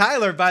now.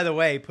 Tyler, by the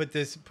way, put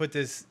this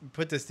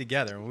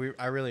together.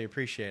 I really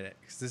appreciate it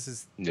because this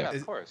is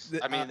of course.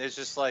 I mean, it's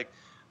just like,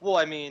 well,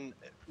 I mean,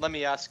 let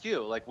me ask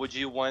you, like, would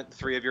you want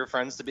 3 of your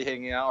friends to be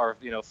hanging out,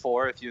 or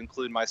 4 if you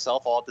include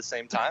myself, all at the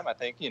same time? I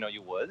think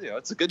you would.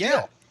 It's a good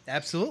deal.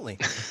 Absolutely.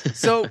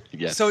 So,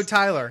 yes. So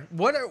Tyler,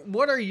 what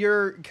are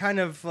your kind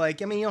of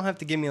like? I mean, you don't have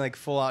to give me like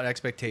full out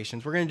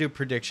expectations. We're gonna do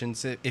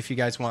predictions if you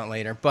guys want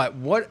later. But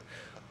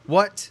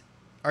what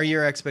are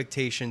your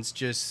expectations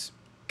just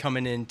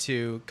coming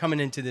into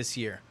this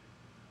year?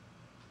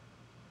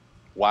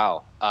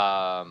 Wow.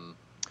 I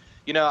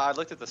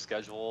looked at the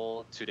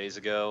schedule 2 days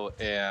ago,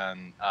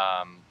 and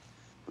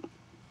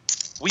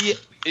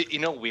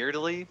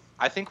weirdly,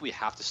 I think we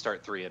have to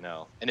start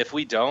 3-0. And if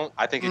we don't,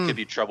 I think it could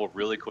be trouble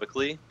really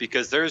quickly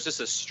because there's just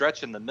a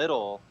stretch in the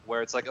middle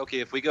where it's like, okay,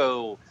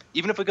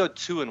 even if we go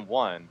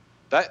 2-1,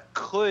 that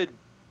could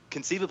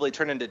conceivably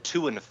turn into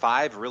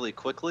 2-5 really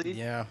quickly.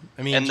 Yeah.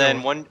 I mean, and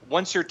then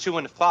once you're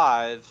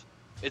 2-5,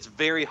 it's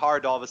very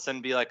hard to all of a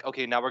sudden be like,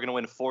 okay, now we're going to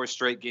win 4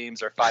 straight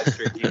games or 5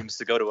 straight games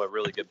to go to a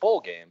really good bowl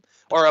game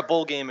or a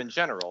bowl game in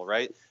general,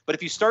 right? But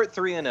if you start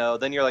 3-0,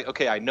 then you're like,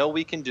 okay, I know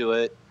we can do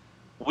it.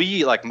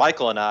 We, like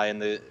Michael and I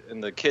and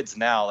the kids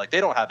now, like,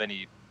 they don't have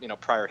any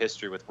prior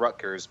history with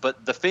Rutgers,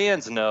 but the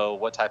fans know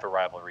what type of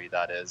rivalry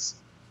that is.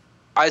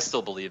 I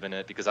still believe in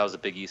it because I was a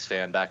Big East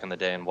fan back in the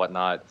day and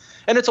whatnot.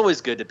 And it's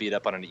always good to beat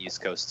up on an East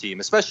Coast team,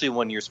 especially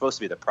when you're supposed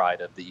to be the pride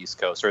of the East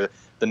Coast or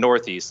the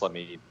Northeast. Let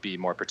me be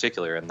more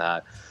particular in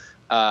that.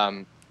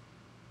 I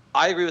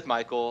agree with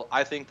Michael.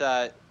 I think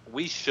that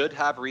we should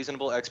have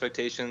reasonable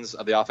expectations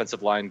of the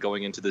offensive line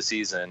going into the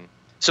season.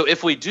 So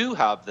if we do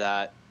have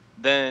that,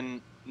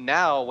 then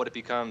now what it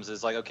becomes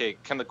is like, okay,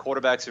 can the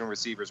quarterbacks and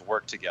receivers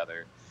work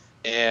together?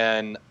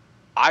 And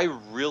I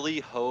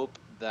really hope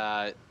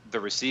that the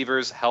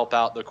receivers help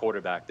out the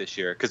quarterback this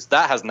year, because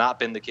that has not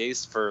been the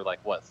case for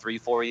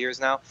 3-4 years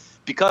now.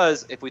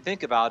 Because if we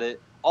think about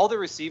it, all the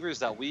receivers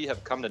that we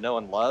have come to know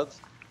and love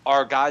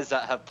are guys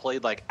that have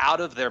played out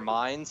of their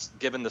minds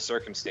given the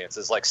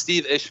circumstances, like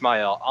Steve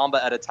Ishmael, Amba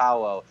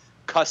Edetawo,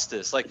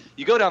 Custis.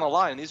 You go down the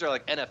line, these are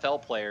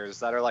NFL players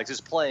that are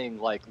just playing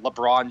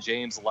LeBron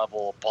James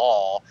level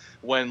ball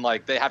when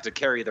they have to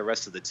carry the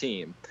rest of the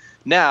team.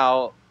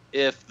 Now,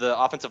 if the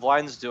offensive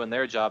line is doing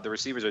their job, the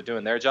receivers are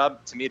doing their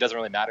job, to me it doesn't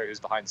really matter who's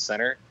behind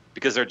center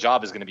because their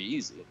job is going to be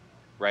easy,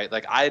 right?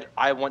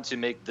 I want to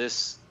make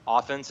this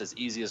offense as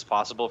easy as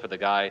possible for the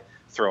guy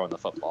throwing the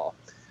football.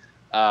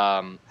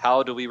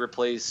 How do we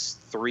replace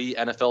 3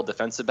 NFL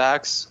defensive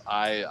backs?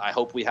 I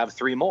hope we have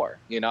 3 more.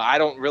 I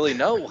don't really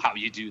know how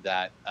you do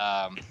that.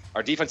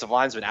 Our defensive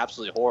line's been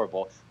absolutely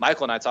horrible.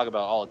 Michael and I talk about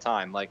it all the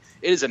time. Like,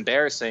 it is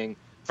embarrassing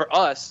for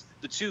us.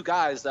 The 2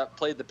 guys that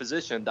played the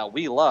position that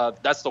we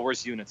love, that's the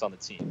worst units on the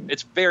team.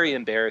 It's very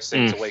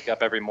embarrassing to wake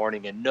up every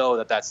morning and know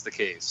that that's the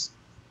case.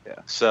 Yeah.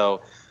 So,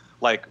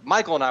 like,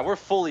 Michael and I, we're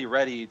fully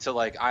ready to,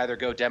 like, either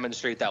go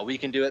demonstrate that we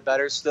can do it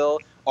better still,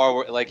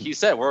 or like he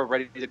said, we're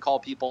ready to call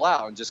people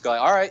out and just go, like,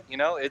 all right,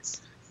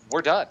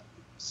 we're done.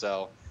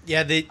 So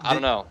yeah, I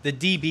don't know. The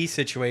DB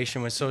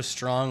situation was so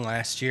strong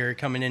last year.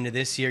 Coming into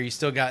this year, you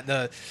still got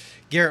the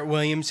Garrett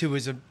Williams, who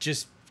was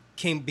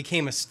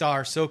became a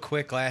star so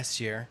quick last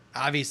year.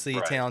 Obviously,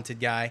 a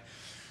talented guy.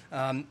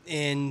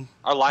 And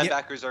our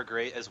linebackers are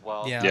great as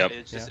well. Yeah, yep.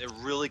 It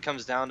really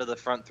comes down to the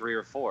front 3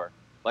 or 4.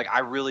 Like, I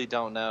really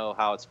don't know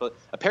how it's supposed.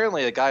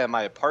 Apparently, a guy in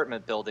my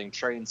apartment building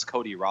trains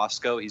Cody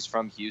Roscoe. He's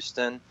from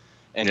Houston,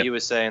 and he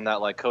was saying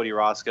that, like, Cody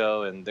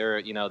Roscoe and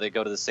they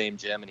go to the same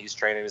gym, and he's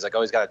training. He's like,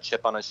 oh, he's got a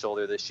chip on his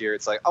shoulder this year.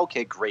 It's like,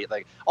 okay, great.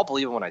 Like, I'll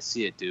believe it when I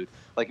see it, dude.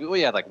 Like,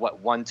 we had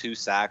 1-2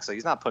 sacks. Like,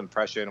 he's not putting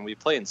pressure in, and we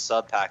play in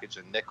sub package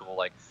and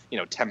nickel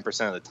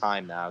 10% of the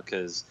time now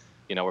because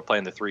we're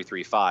playing the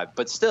 3-3-5.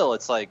 But still,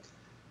 it's like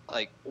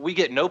we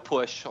get no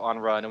push on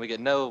run and we get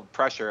no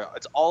pressure.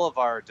 It's all of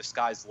our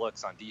disguised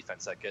looks on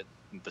defense that get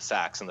the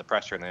sacks and the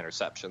pressure and the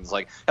interceptions.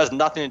 Like, it has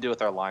nothing to do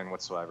with our line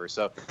whatsoever.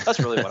 So that's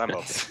really what I'm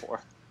hoping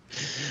for.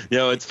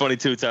 It's funny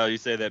too, Tyler, you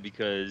say that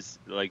because,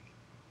 like,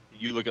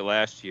 you look at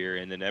last year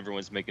and then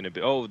everyone's making a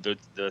bit,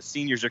 the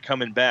seniors are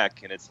coming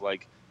back, and it's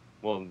like,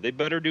 well, they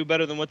better do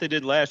better than what they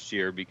did last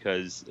year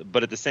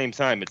but at the same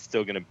time, it's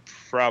still going to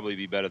probably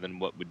be better than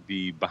what would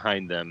be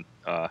behind them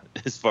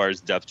as far as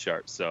depth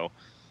chart. So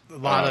a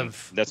lot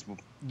of that's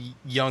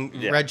young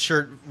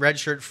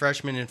redshirt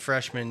freshmen and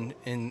freshmen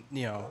in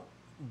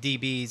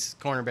DBs,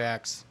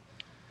 cornerbacks.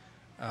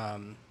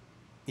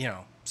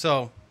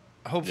 So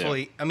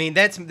hopefully, I mean,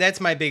 that's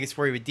my biggest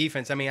worry with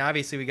defense. I mean,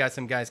 obviously we got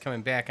some guys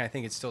coming back, and I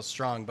think it's still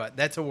strong, but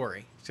that's a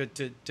worry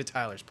to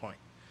Tyler's point.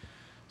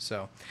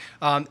 So,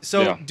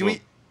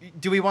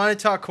 do we want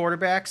to talk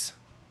quarterbacks?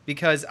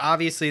 Because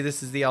obviously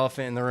this is the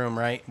elephant in the room,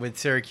 right? With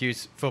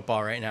Syracuse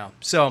football right now.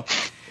 So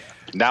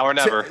now or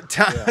never.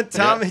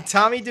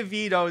 Tommy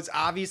DeVito's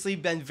obviously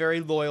been very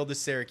loyal to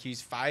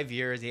Syracuse 5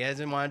 years. He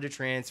hasn't wanted to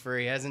transfer.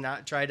 He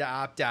hasn't tried to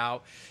opt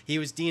out. He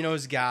was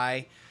Dino's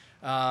guy.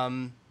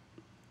 Now,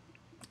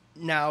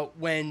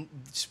 when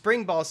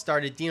spring ball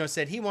started, Dino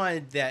said he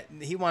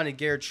wanted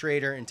Garrett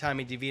Schrader and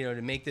Tommy DeVito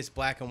to make this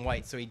black and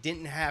white, so he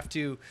didn't have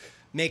to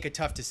make a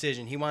tough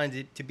decision. He wanted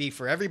it to be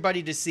for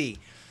everybody to see.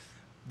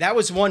 That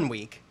was 1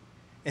 week.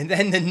 And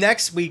then the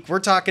next week, we're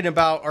talking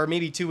about, or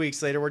maybe 2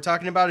 weeks later, we're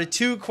talking about a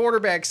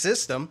 2-quarterback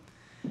system.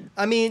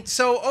 I mean,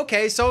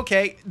 okay.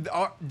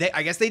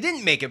 I guess they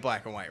didn't make it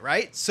black and white,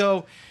 right?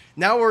 So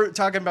now we're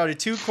talking about a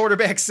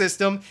 2-quarterback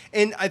system.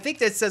 And I think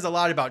that says a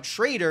lot about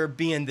Schrader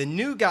being the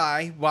new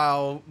guy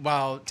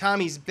while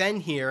Tommy's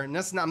been here. And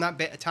I'm not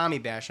Tommy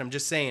bash. I'm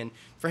just saying,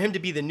 for him to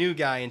be the new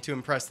guy and to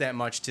impress that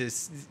much,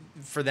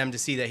 for them to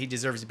see that he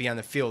deserves to be on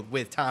the field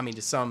with Tommy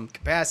to some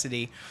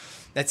capacity,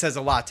 that says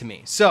a lot to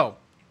me. So,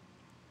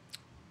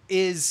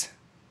 is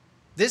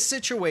this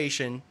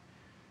situation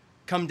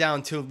come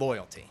down to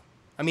loyalty?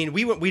 I mean,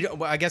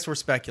 I guess we're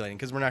speculating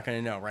because we're not going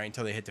to know, right,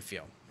 until they hit the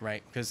field,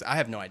 right? Because I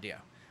have no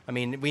idea. I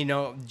mean, we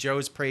know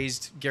Joe's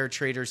praised Garrett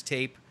Schrader's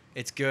tape.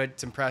 It's good.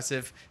 It's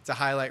impressive. It's a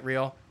highlight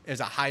reel. There's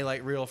a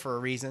highlight reel for a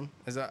reason,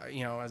 as I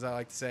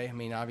like to say. I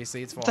mean,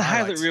 obviously, it's full of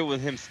highlights. Highlight reel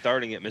with him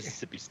starting at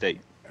Mississippi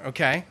State.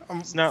 Okay.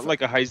 It's not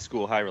like a high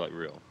school highlight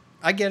reel.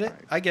 I get it.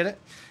 I get it.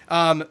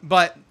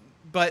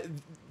 But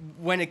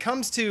when it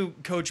comes to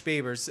Coach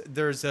Babers,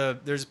 there's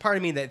a part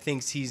of me that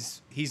thinks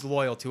he's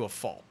loyal to a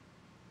fault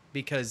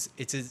because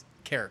it's his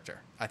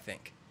character, I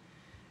think.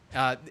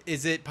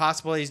 Is it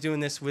possible he's doing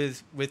this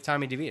with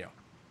Tommy DeVito?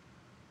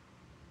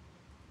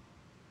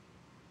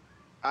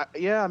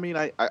 I mean,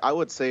 I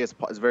would say it's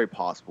very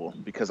possible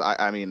because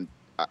I mean,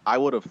 I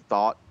would have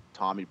thought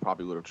Tommy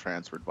probably would have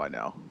transferred by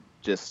now.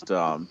 Just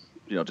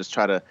just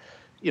try to,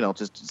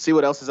 just see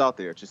what else is out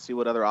there. Just see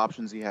what other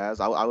options he has.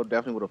 I would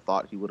have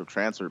thought he would have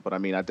transferred, but I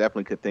mean, I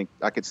definitely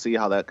could see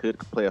how that could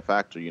play a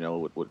factor.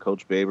 With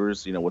Coach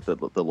Babers,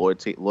 with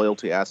the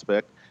loyalty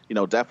aspect.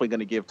 Definitely going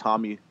to give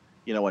Tommy,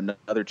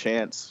 another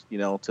chance,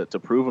 to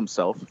prove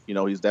himself.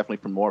 He's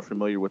definitely more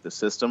familiar with the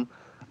system,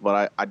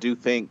 but I do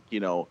think,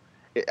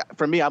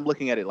 for me, I'm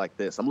looking at it like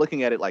this. I'm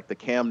looking at it like the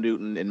Cam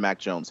Newton and Mac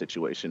Jones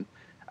situation.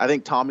 I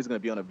think Tommy's going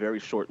to be on a very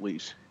short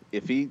leash.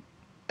 If he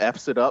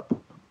F's it up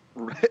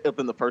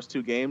in the first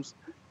 2 games,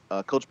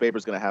 Coach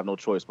Babers going to have no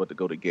choice but to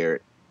go to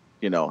Garrett,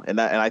 and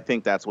I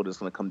think that's what it's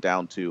going to come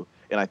down to.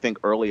 And I think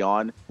early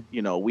on,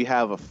 we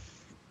have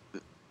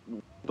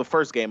the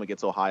first game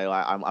against Ohio.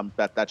 I'm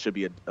that should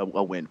be a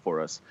win for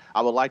us.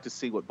 I would like to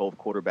see what both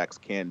quarterbacks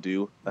can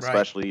do,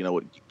 especially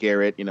with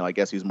Garrett. I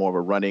guess he's more of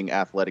a running,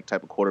 athletic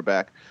type of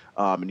quarterback.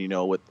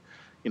 And with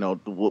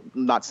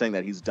not saying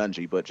that he's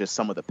Dungy, but just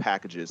some of the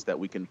packages that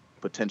we can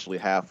potentially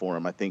have for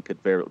him, I think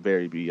could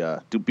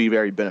be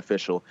very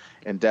beneficial.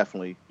 And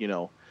definitely,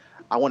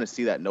 I want to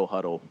see that no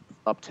huddle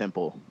up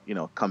tempo,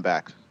 come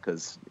back,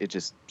 because it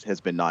just has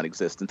been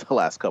non-existent the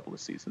last couple of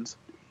seasons.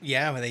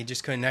 Yeah, well, they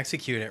just couldn't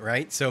execute it,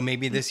 right? So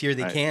maybe this year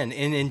they can.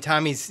 And in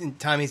Tommy's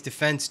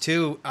defense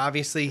too,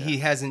 obviously he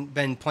hasn't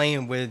been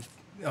playing with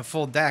a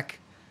full deck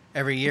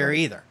every year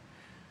either.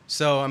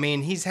 So I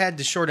mean, he's had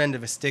the short end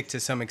of a stick to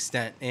some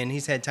extent, and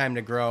he's had time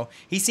to grow.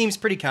 He seems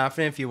pretty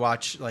confident if you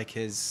watch like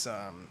his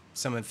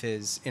some of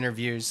his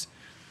interviews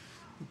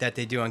that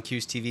they do on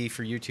Cuse TV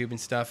for YouTube and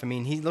stuff. I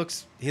mean, he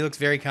looks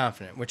very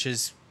confident, which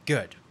is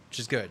good.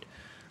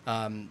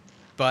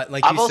 But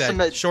like I've you also said,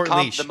 met short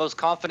leash. The most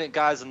confident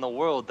guys in the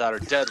world that are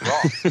dead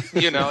wrong.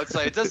 It's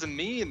like it doesn't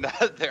mean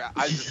that they're.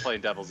 I'm just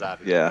playing devil's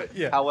advocate.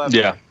 Yeah.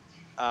 However,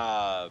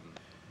 I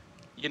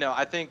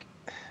think,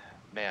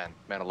 man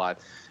alive,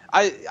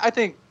 I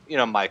think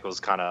Michael's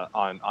kind of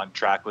on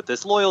track with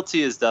this.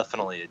 Loyalty is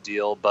definitely a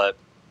deal, but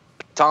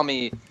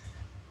Tommy,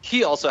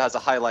 he also has a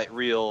highlight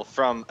reel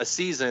from a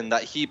season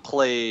that he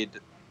played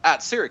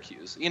at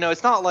Syracuse.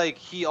 It's not like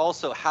he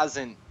also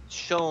hasn't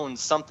shown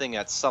something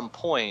at some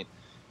point.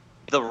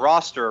 The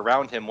roster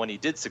around him when he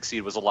did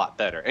succeed was a lot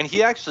better, and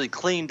he actually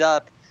cleaned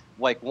up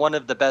like one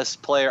of the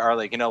best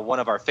one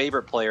of our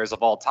favorite players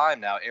of all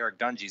time now, Eric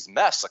Dungy's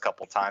mess a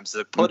couple times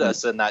to put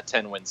us in that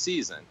 10-win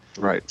season.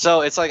 Right.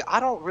 So it's like I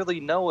don't really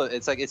know.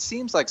 It's like it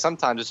seems like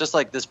sometimes it's just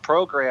like this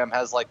program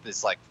has like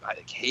this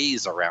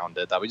haze around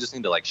it that we just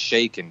need to like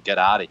shake and get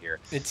out of here.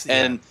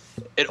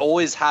 It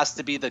always has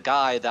to be the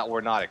guy that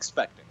we're not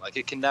expecting. Like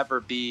it can never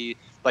be.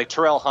 Like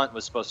Terrell Hunt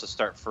was supposed to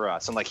start for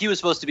us, and like he was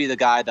supposed to be the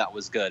guy that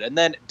was good, and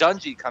then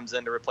Dungy comes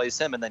in to replace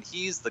him, and then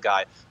he's the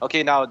guy.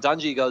 Okay, now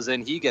Dungy goes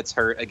in, he gets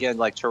hurt again,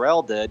 like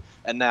Terrell did,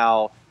 and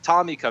now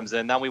Tommy comes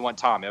in. Now we want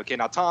Tommy. Okay,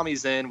 now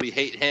Tommy's in, we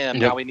hate him.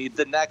 Now we need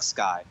the next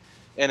guy,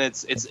 and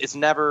it's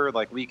never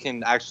like we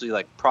can actually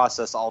like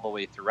process all the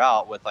way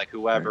throughout with like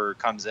whoever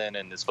comes in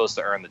and is supposed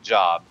to earn the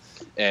job,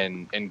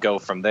 and go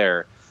from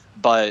there.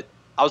 But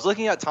I was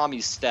looking at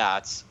Tommy's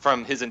stats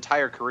from his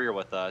entire career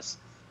with us.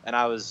 And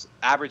I was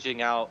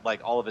averaging out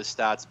like all of his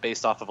stats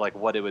based off of like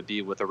what it would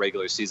be with a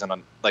regular season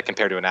on like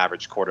compared to an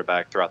average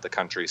quarterback throughout the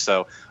country.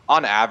 So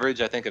on average,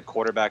 I think a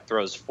quarterback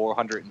throws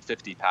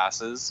 450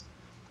 passes.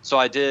 So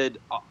I did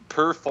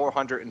per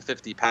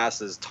 450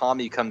 passes,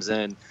 Tommy comes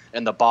in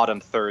the bottom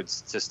third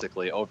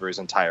statistically over his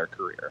entire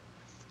career.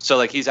 So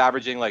like he's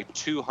averaging like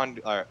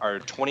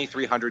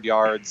 2,300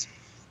 yards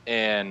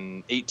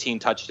and 18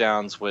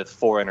 touchdowns with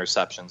 4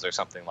 interceptions or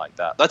something like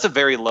that. That's a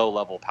very low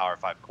level Power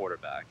 5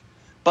 quarterback.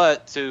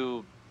 But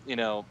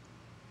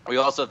we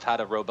also have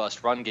had a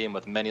robust run game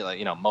with many,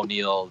 like, Mo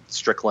Neal,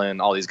 Strickland,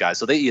 all these guys.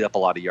 So they eat up a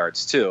lot of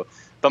yards too.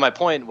 But my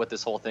point with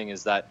this whole thing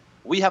is that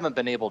we haven't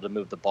been able to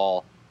move the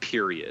ball,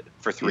 period,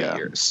 for 3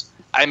 years.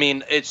 I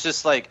mean, it's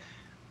just like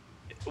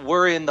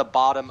we're in the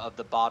bottom of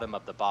the bottom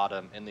of the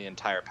bottom in the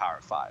entire Power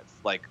 5.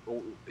 Like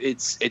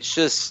it's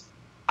just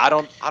I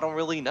don't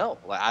really know.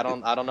 Like I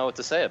don't know what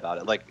to say about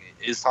it. Like,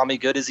 is Tommy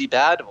good? Is he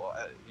bad?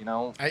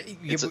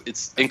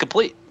 It's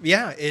incomplete.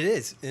 Yeah, it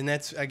is, and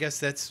I guess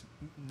that's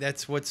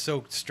what's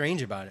so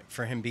strange about it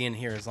for him being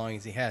here as long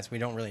as he has. We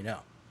don't really know.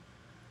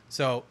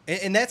 So,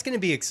 and that's going to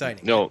be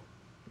exciting. No,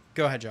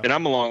 go ahead, Joe. And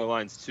I'm along the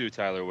lines too,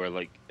 Tyler, where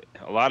like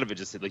a lot of it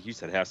just like you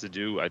said has to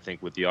do, I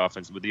think, with the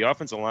offense. With the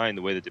offensive line,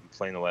 the way that they've been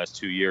playing the last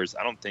 2 years,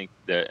 I don't think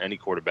that any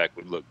quarterback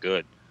would look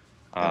good.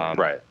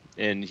 Right.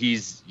 And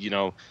he's,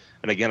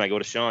 and again, I go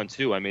to Sean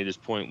too. I made this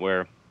point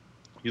where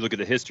you look at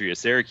the history of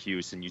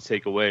Syracuse and you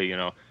take away,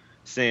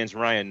 sans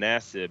Ryan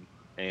Nassib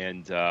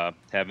and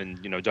having,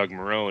 Doug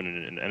Marone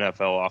and an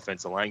NFL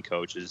offensive line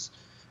coaches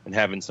and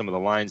having some of the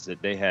lines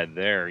that they had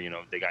there,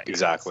 they got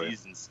exactly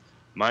seasons.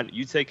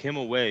 You take him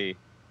away,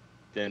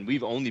 then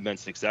we've only been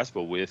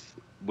successful with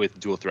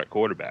dual threat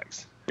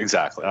quarterbacks.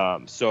 Exactly.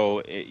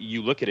 So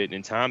you look at it,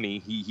 and Tommy,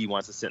 he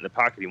wants to sit in the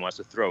pocket. He wants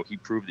to throw. He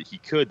proved that he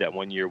could that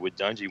 1 year with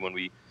Dungy when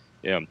we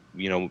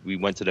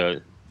went to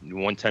the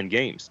 110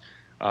 games.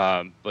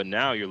 But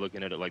now you're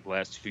looking at it like the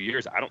last 2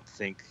 years. I don't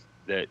think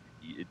that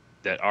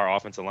our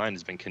offensive line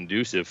has been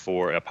conducive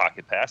for a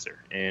pocket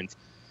passer. And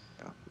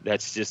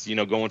that's just,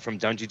 going from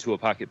Dungy to a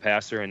pocket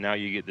passer. And now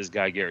you get this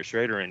guy, Garrett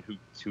Schrader, and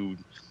who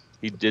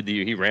he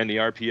ran the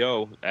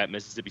RPO at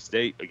Mississippi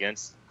State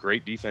against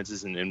great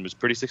defenses and was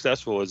pretty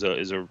successful as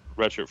a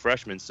redshirt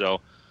freshman. So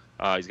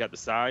he's got the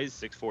size,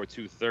 6'4",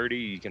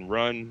 230. He can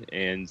run.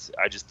 And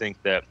I just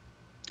think that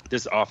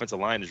this offensive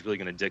line is really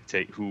going to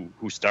dictate who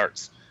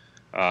starts.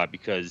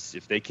 Because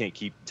if they can't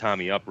keep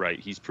Tommy upright,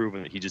 he's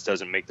proven that he just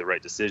doesn't make the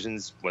right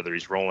decisions, whether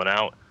he's rolling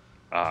out.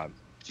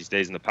 If he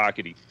stays in the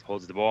pocket, he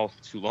holds the ball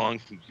too long.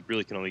 He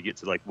really can only get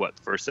to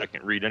first,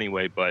 second read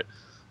anyway. But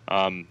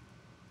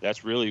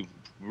that's really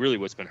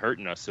what's been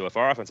hurting us. So if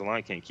our offensive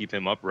line can't keep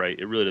him upright,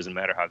 it really doesn't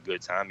matter how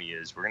good Tommy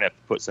is. We're going to have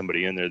to put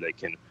somebody in there that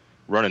can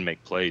run and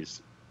make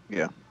plays.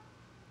 Yeah.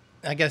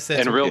 I guess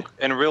that's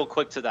real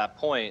quick to that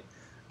point,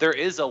 there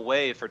is a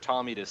way for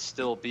Tommy to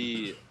still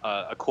be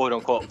a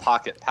quote-unquote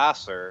pocket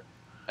passer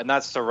and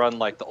that's to run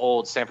like the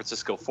old San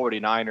Francisco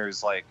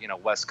 49ers, like,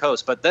 West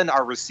Coast. But then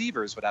our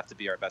receivers would have to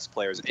be our best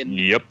players, and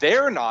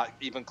they're not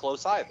even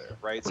close either,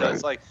 right? So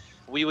it's like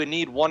we would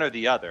need one or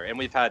the other, and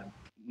we've had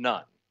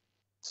none.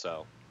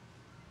 So,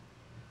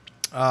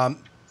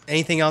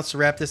 anything else to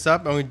wrap this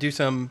up? I'm going to do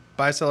some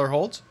buy, sell, or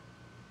holds.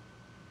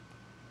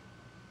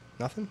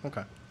 Nothing?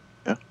 Okay.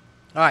 Yeah.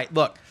 All right,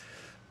 look.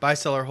 Buy,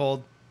 sell, or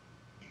hold.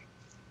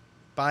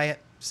 Buy it,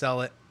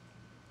 sell it,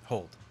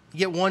 hold. You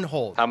get one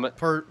hold. How much?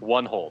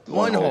 One hold.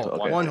 One hold.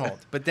 Okay. One hold.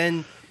 But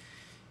then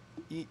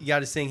you got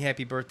to sing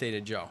happy birthday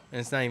to Joe. And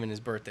it's not even his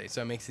birthday,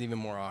 so it makes it even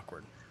more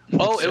awkward.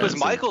 Oh, it was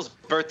Michael's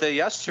birthday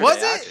yesterday, was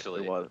it?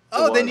 actually. It was.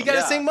 Then you got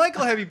to sing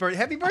Michael happy birthday.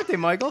 Happy birthday,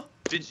 Michael.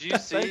 Did you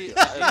see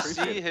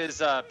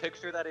his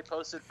picture that he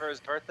posted for his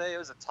birthday? It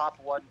was a top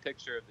 1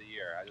 picture of the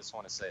year. I just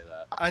want to say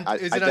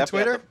that. Is it on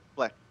Twitter?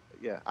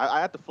 I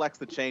had to flex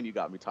the chain you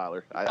got me,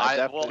 Tyler.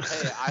 I saw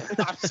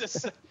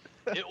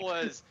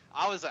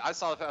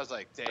it. I was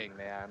like, dang,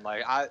 man.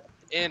 Like, I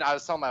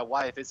was telling my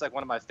wife, it's like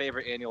one of my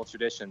favorite annual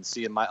traditions,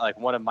 seeing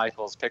one of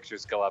Michael's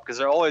pictures go up, because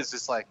they're always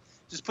just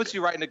puts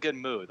you right in a good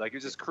mood. Like,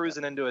 you're just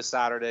cruising into a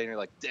Saturday, and you're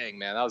like, dang,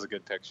 man, that was a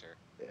good picture.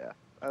 Yeah,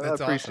 I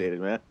appreciate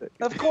it, man.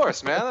 Of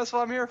course, man. That's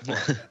what I'm here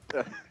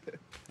for.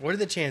 What are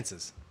the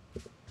chances?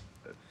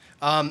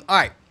 All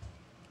right.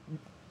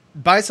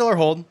 Buy, sell, or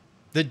hold.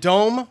 The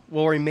Dome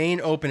will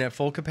remain open at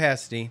full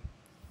capacity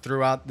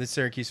throughout the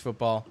Syracuse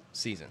football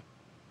season.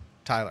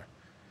 Tyler.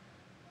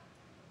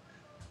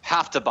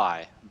 Have to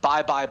buy.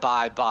 Buy.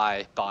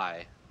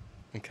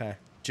 Okay.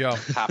 Joe.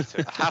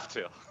 Have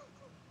to.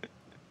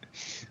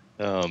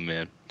 Oh,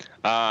 man.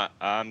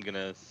 I'm going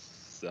to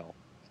sell.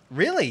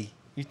 Really?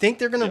 You think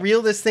they're going to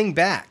reel this thing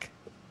back?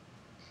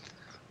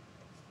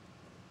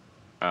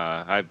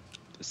 I've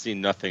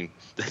seen nothing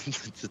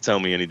to tell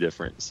me any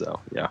different,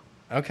 so, yeah.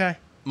 Okay.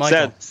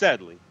 Michael.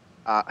 Sadly.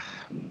 I'm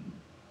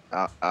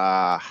going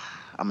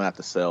to have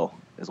to sell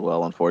as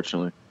well,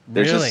 unfortunately.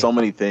 There's just so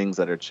many things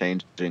that are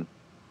changing.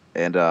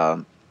 And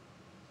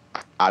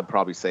I'd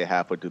probably say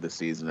halfway through the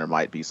season there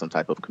might be some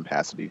type of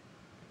capacity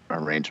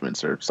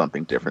arrangements or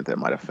something different that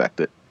might affect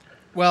it.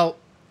 Well,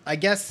 I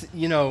guess,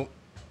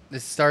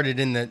 this started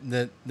in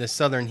the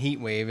southern heat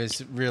wave.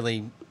 Is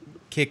really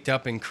kicked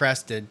up and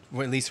crested,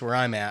 at least where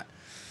I'm at.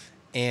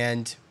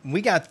 And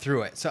we got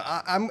through it. So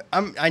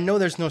I know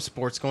there's no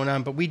sports going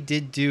on, but we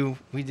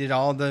did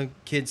all the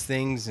kids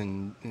things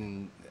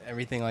and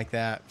everything like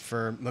that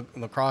for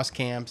lacrosse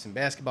camps and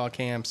basketball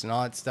camps and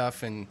all that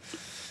stuff. And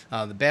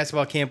the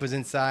basketball camp was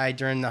inside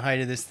during the height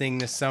of this thing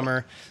this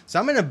summer. So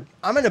I'm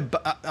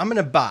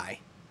gonna buy,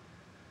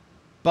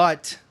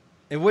 but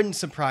it wouldn't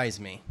surprise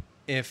me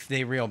if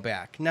they reel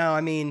back. Now,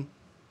 I mean,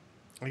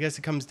 I guess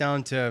it comes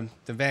down to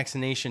the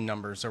vaccination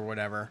numbers or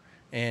whatever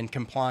and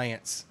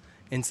compliance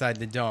inside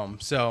the Dome.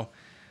 So,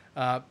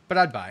 but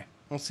I'd buy.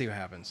 We'll see what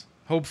happens.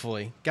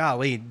 Hopefully.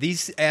 Golly,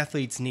 these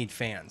athletes need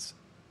fans.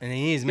 And they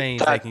need as many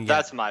as they can get.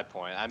 That's my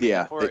point. I mean,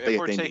 if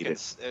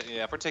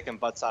we're taking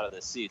butts out of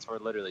the seats, we're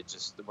literally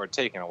we're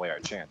taking away our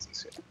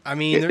chances here. I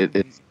mean,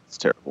 it's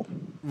terrible.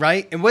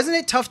 Right? And wasn't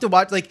it tough to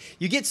watch? Like,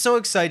 you get so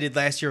excited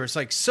last year. It's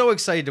like so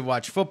excited to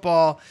watch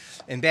football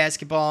and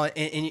basketball.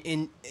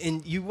 And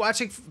you watch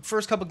the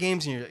first couple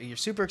games and you're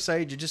super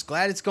excited. You're just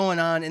glad it's going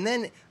on. And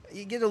then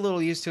you get a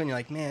little used to it and you're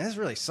like, man, this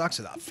really sucks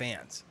without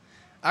fans.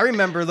 I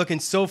remember looking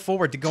so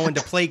forward to going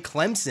to play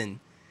Clemson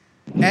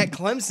at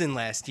Clemson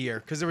last year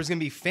because there was going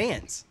to be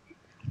fans.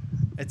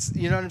 It's,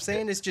 you know what I'm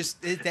saying? It's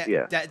just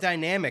that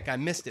dynamic. I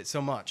missed it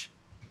so much.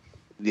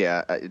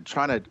 Yeah,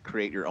 trying to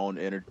create your own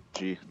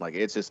energy, like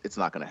it's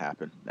not going to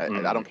happen. I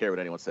don't care what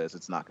anyone says,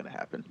 it's not going to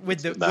happen.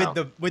 With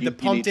the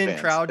pumped in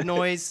crowd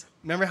noise.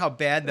 Remember how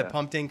bad the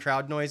pumped in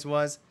crowd noise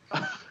was?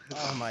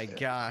 Oh my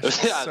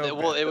gosh. Yeah, so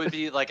well, it would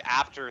be like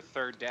after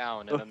third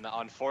down, and then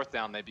on fourth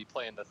down they'd be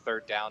playing the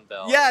third down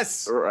bell.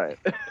 Yes. Right.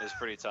 It was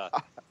pretty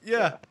tough.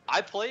 Yeah.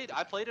 I played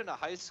in a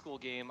high school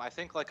game, I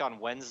think like on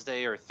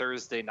Wednesday or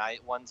Thursday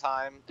night one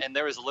time, and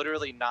there was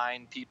literally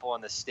 9 people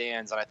in the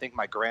stands, and I think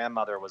my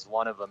grandmother was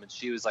one of them, and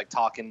she was like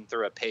talking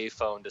through a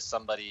payphone to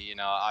somebody,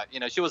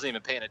 she wasn't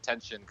even paying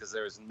attention because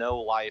there was no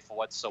life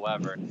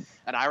whatsoever.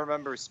 And I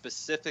remember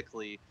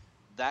specifically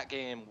that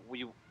game,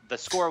 the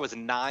score was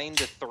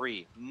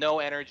 9-3, no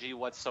energy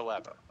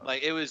whatsoever.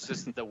 Like, it was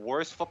just the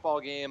worst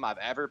football game I've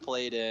ever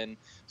played in.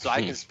 So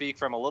I can speak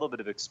from a little bit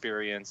of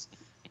experience.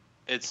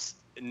 It's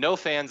no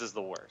fans is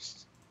the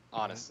worst,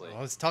 honestly.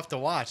 Well, it's tough to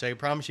watch. I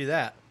promise you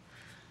that.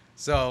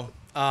 So,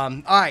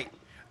 all right,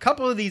 a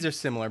couple of these are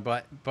similar,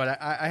 but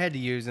I had to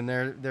use, and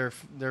they're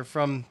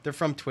from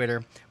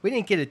Twitter. We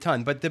didn't get a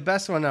ton, but the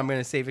best one I'm going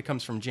to save. It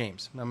comes from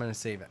James. I'm going to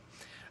save it.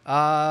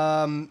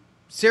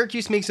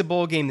 Syracuse makes a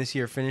bowl game this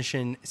year,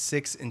 finishing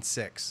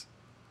 6-6.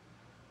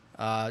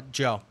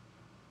 Joe.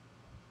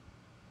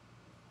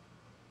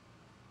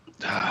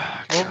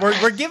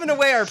 We're giving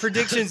away our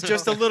predictions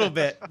just a little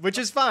bit, which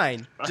is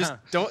fine. Just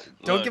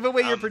don't give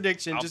away your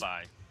prediction. I'll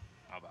buy.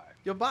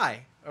 You'll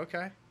buy.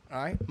 Okay.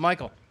 All right.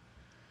 Michael.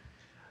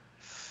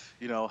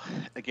 You know,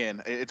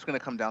 again, it's going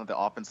to come down to the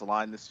offensive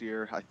line this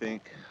year. I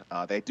think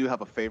they do have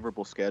a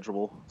favorable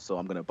schedule, so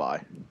I'm going to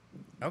buy.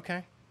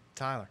 Okay,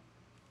 Tyler.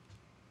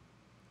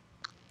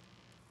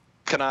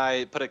 Can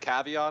I put a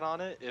caveat on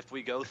it? If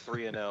we go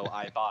 3-0,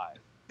 I buy.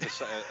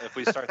 If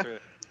we start through,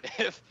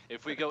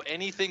 if we go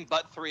anything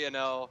but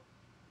 3-0,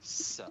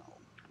 sell.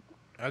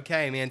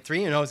 Okay, man,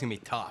 3-0 is gonna be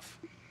tough.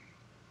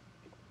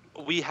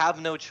 We have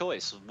no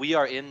choice. We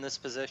are in this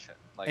position.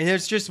 And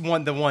there's just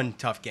the one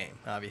tough game,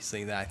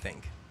 obviously, that I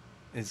think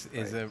is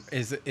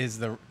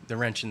the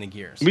wrench in the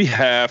gears. We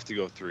have to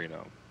go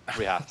 3-0.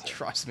 We have to.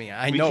 Trust me,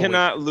 I know. We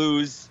cannot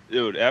lose,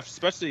 dude.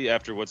 Especially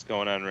after what's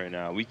going on right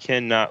now, we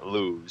cannot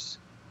lose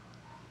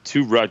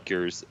to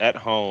Rutgers at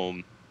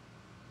home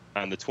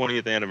on the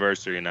 20th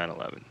anniversary of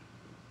 9/11.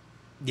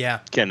 Yeah.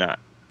 Cannot.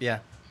 Yeah,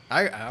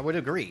 I would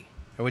agree.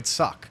 It would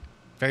suck,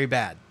 very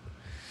bad.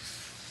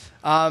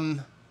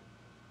 I'm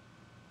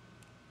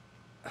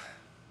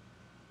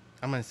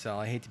gonna sell.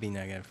 I hate to be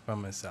negative, but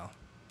I'm gonna sell.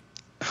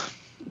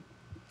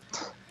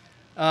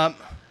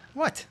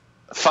 What?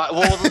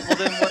 Well,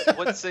 then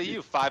what say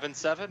you?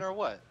 5-7 or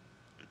what?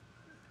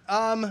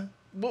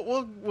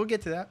 We'll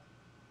get to that.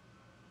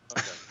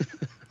 Okay.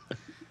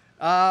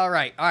 All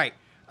right.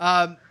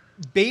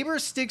 Baber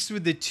sticks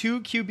with the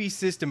 2 QB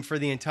system for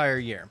the entire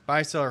year.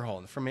 Buy, sell, or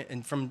hold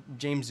from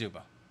James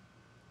Zuba.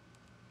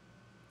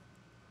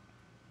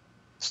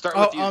 Start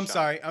with you. I'm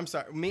sorry.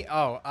 Me.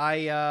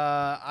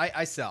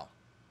 I sell.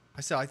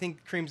 I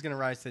think Cream's gonna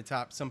rise to the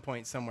top some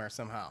point, somewhere,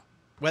 somehow.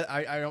 Well,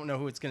 I don't know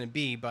who it's gonna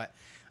be, but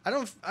I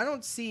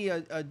don't see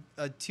a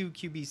 2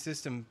 QB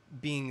system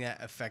being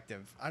that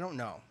effective. I don't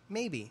know.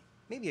 Maybe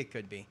it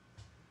could be.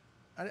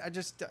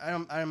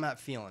 I'm not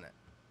feeling it.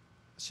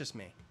 It's just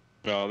me.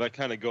 Well, that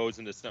kind of goes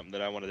into something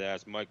that I wanted to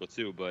ask Michael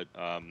too, but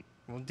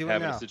we'll do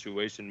having it now. a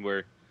situation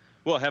where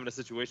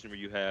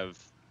you have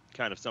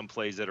kind of some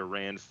plays that are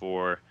ran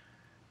for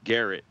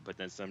Garrett, but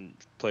then some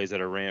plays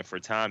that are ran for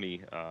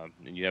Tommy,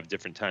 and you have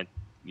different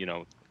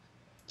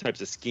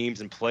types of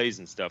schemes and plays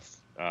and stuff.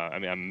 I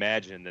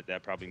imagine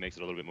that probably makes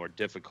it a little bit more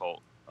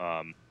difficult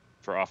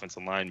for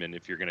offensive linemen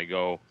if you're going to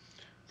go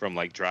from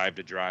like drive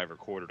to drive or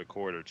quarter to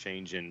quarter,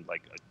 changing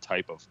like a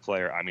type of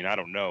player. I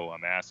don't know.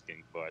 I'm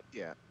asking, but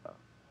yeah,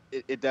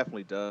 it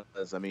definitely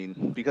does.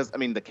 Because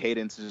the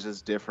cadence is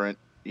just different.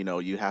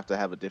 You have to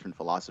have a different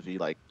philosophy.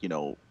 Like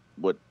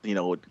what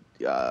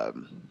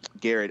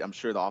Garrett, I'm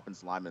sure the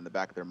offensive linemen in the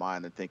back of their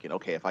mind, they're thinking,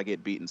 okay, if I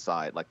get beat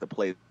inside, like the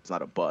play is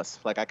not a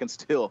bust. Like I can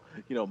still,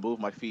 move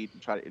my feet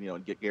and try to,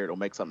 and get Garrett or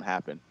make something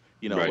happen.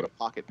 Right. With a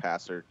pocket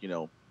passer,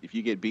 if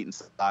you get beat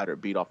inside or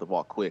beat off the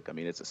ball quick,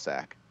 it's a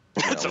sack.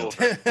 It's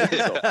over.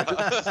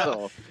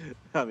 So,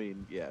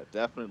 yeah,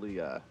 definitely.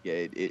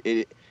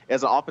 It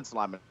as an offensive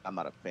lineman, I'm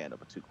not a fan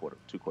of a two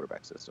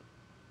quarterback system.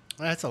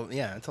 It's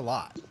a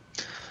lot.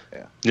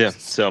 Yeah. Yeah.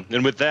 So,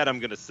 and with that, I'm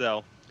going to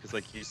sell. Because,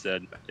 like you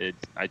said,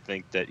 I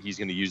think that he's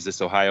going to use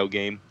this Ohio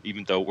game,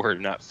 even though we're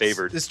not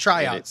favored. This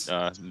tryouts.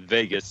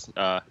 Vegas.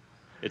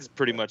 It's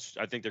pretty much.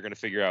 I think they're going to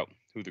figure out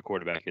who the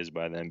quarterback is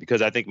by then,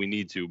 because I think we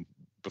need to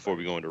before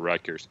we go into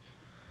Rutgers.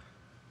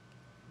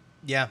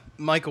 Yeah,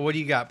 Michael, what do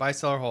you got? Buy,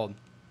 sell, or hold?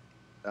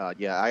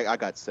 I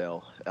got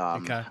sell.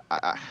 Okay.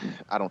 I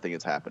don't think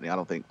it's happening. I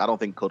don't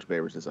think Coach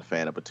Babers is a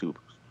fan of a 2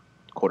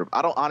 quarter.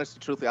 I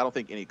don't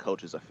think any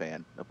coach is a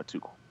fan of a 2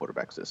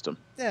 quarterback system.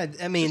 Yeah,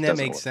 that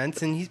makes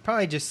sense, and he's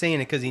probably just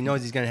saying it because he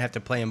knows he's going to have to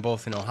play them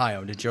both in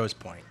Ohio. To Joe's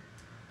point,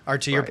 or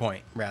to your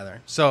point,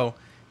 rather. So,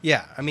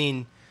 yeah,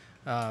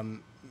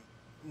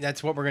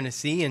 that's what we're going to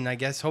see, and I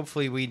guess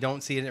hopefully we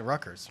don't see it at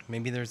Rutgers.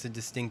 Maybe there's a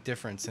distinct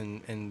difference,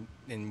 and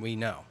we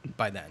know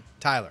by then.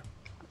 Tyler.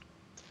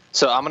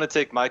 So I'm going to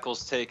take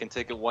Michael's take and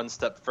take it one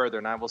step further,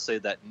 and I will say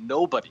that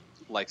nobody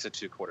likes a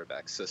 2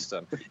 quarterback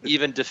system,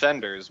 even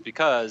defenders,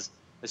 because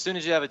as soon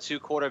as you have a 2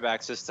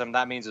 quarterback system,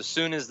 that means as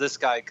soon as this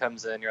guy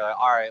comes in, you're like,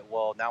 all right,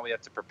 well, now we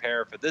have to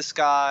prepare for this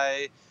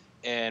guy.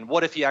 And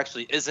what if he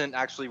actually isn't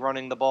actually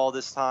running the ball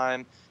this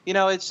time?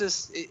 It's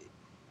just,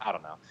 I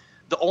don't know.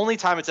 The only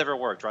time it's ever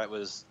worked, right,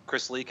 was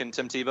Chris Leak and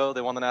Tim Tebow. They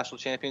won the national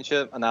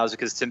championship, and that was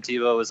because Tim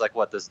Tebow was like,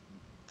 the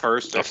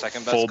first or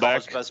second best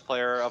college best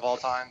player of all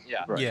time?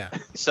 Yeah. Right. Yeah.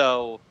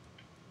 So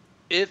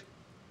if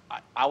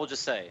I will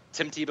just say,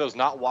 Tim Tebow's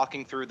not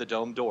walking through the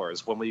dome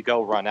doors when we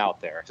go run out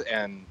there,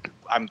 and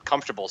I'm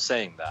comfortable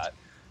saying that.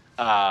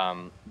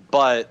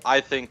 But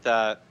I think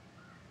that,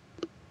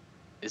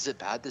 is it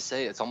bad to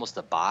say it's almost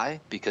a buy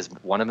because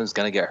one of them is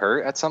going to get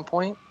hurt at some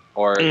point?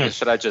 Or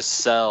should I just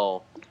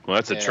sell? Well,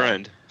 that's a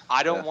trend.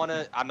 I don't want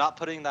to – I'm not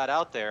putting that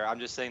out there. I'm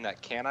just saying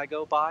that can I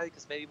go buy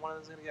because maybe one of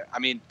them is going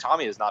to get –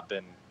 Tommy has not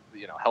been –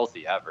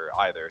 healthy ever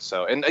either.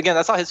 So, and again,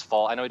 that's not his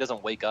fault. I know he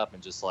doesn't wake up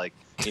and just like,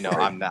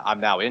 I'm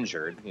now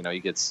injured. He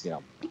gets,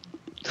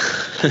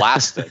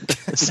 blasted.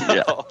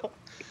 So,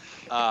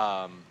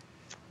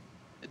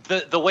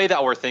 the way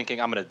that we're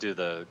thinking, I'm going to do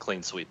the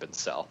clean sweep and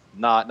sell.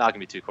 Not going to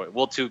be 2 quarterbacks.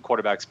 Will 2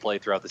 quarterbacks play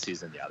throughout the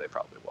season? Yeah, they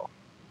probably will.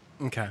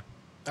 Okay.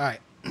 All right.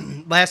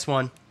 Last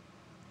one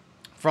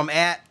from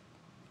at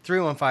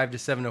 315 to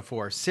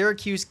 704.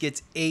 Syracuse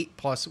gets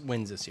 8+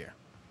 wins this year.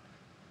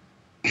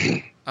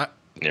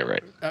 Yeah,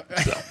 right.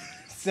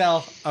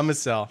 Sell. I'm a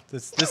sell.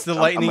 This is the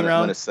lightning round.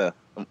 I'm gonna sell.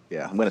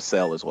 Yeah, I'm gonna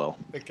sell as well.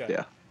 Okay.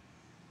 Yeah.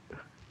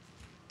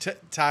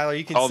 Tyler,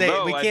 you can say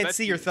it. We can't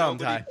see your thumb,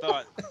 Ty.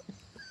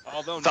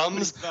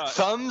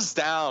 Thumbs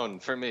down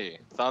for me.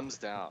 Thumbs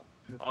down.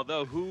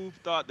 Although, who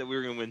thought that we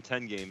were going to win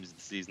 10 games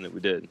the season that we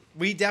did?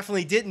 We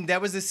definitely didn't.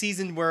 That was the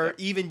season where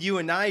even you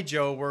and I,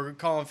 Joe, were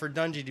calling for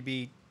Dungy to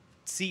be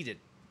seated.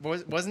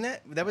 Wasn't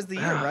it? That was the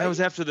year, right? That was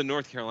after the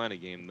North Carolina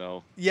game,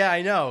 though. Yeah,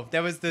 I know.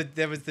 That was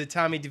the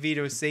Tommy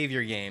DeVito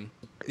Savior game.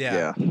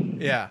 Yeah.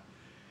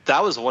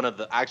 That was one of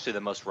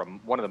the most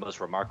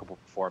remarkable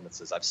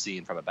performances I've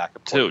seen from a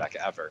backup quarterback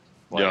ever.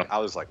 I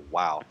was like,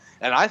 wow.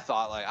 And I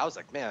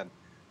thought, man,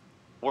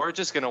 we're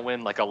just gonna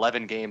win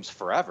 11 games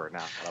forever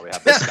now that we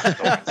have this guy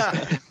going.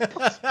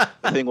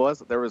 The thing was,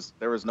 there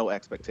was no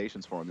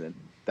expectations for him then.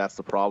 That's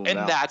the problem. And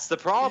now. That's the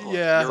problem.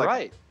 Yeah, you're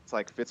right. It's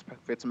like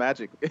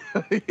Fitzmagic,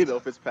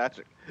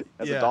 Fitzpatrick.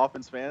 As the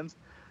Dolphins fans,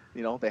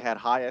 they had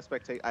high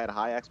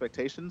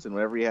expectations, and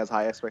whenever he has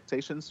high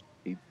expectations,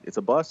 it's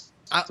a bust.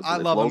 I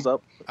love him.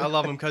 I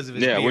love him because of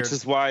his beard. Which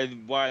is why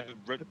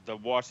the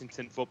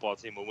Washington football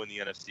team will win the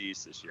NFC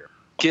East this year.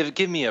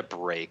 Give me a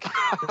break.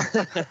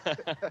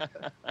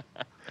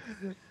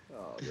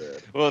 Oh, man.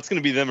 Well, it's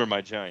going to be them or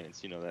my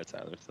Giants. You know that,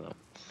 Tyler. So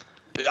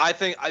I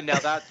think now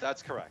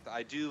that's correct.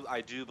 I do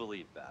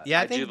believe that.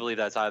 Yeah, I do believe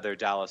that's either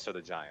Dallas or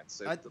the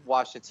Giants.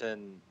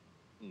 Washington,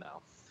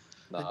 no.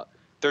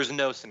 There's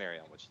no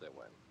scenario in which they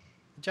win.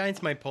 The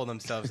Giants might pull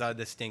themselves out of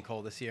this stink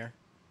hole this year.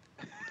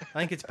 I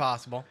think it's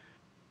possible.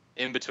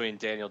 In between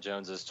Daniel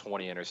Jones's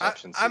 20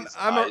 interception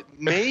season,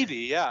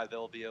 maybe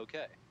they'll be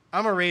okay.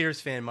 I'm a Raiders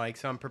fan, Mike,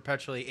 so I'm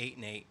perpetually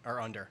 8-8 or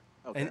under.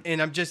 Okay.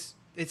 And I'm just,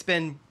 it's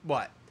been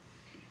what?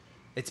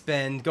 It's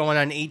been going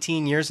on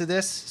 18 years of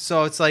this,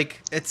 so it's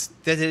like it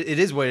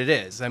is what it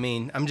is. I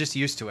mean, I'm just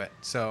used to it.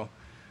 So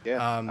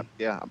I'm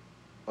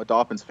a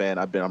Dolphins fan.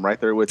 I'm right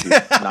there with you.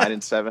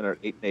 9-7 or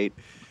 8-8.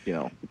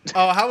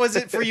 Oh, how was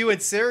it for you in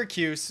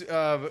Syracuse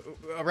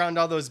around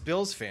all those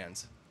Bills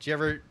fans? Did you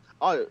ever?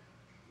 Oh,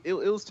 it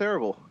was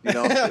terrible.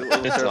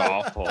 It's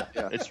awful.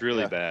 Yeah. It's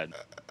really bad.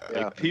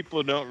 Yeah.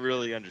 People don't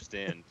really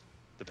understand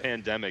the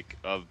pandemic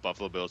of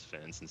Buffalo Bills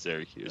fans in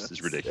Syracuse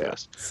is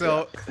ridiculous. Yeah.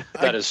 So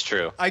that is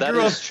true. I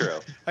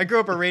grew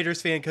up a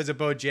Raiders fan because of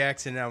Bo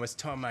Jackson. And I was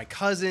telling my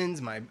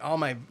cousins, all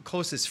my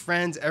closest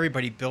friends,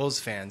 everybody Bills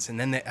fans. And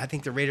then I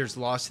think the Raiders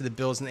lost to the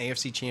Bills in the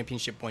AFC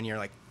Championship one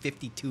year,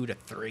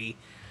 52-3.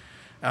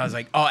 I was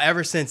like,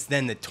 ever since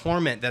then, the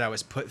torment that I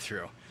was put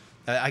through.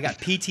 I got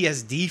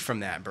PTSD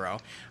from that, bro.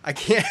 I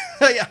can't.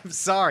 I'm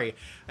sorry.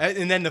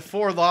 And then the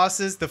 4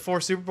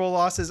 Super Bowl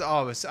losses.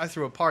 I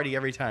threw a party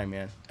every time,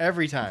 man.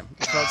 Every time.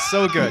 It felt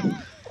so good.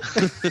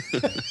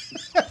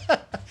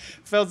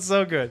 Felt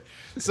so good.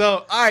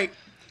 So, all right.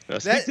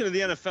 Speaking of the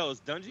NFL,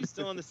 is Dungy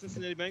still on the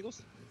Cincinnati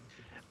Bengals?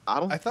 I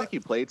don't think he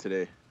played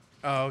today.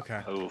 Oh,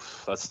 okay.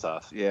 Oof, that's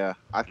tough. Yeah,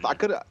 I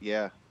could have.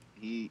 Yeah.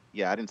 I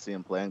didn't see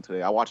him playing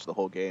today. I watched the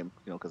whole game,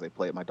 because they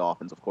play at my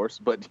Dolphins, of course.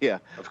 But yeah,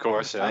 of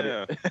course,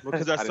 yeah.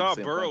 Because I saw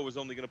Burrow was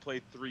only going to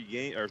play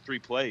 3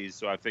 plays,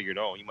 so I figured,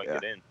 he might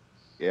get in.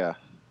 Yeah,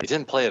 he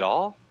didn't play at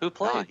all. Who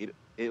played?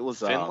 It was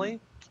Finley.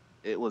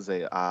 It was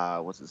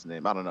what's his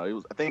name? I don't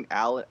know. I think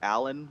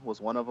Allen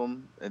was one of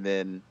them, and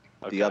then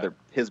the other,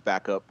 his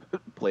backup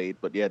played.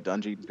 But yeah,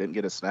 Dungy didn't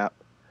get a snap.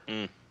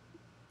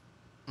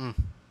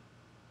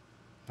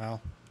 Wow.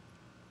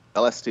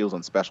 LST was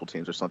on special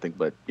teams or something,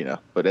 but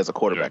as a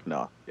quarterback,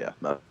 no,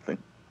 nothing.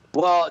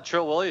 Well,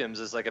 Trill Williams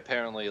is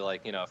apparently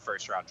a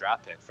first round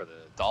draft pick for the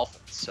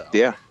Dolphins. So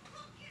yeah,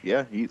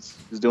 he's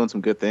doing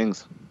some good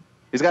things.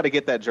 He's got to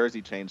get that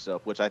jersey changed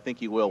up, which I think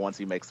he will once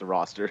he makes the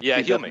roster. Yeah,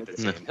 he'll make the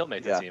team. He'll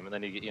make the team, and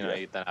then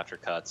then after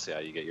cuts,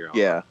 you get your own.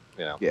 Yeah,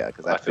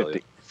 because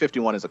that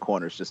 51 as a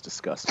corner is just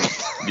disgusting.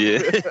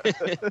 Yeah.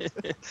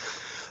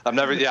 I've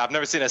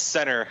never seen a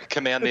center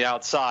command the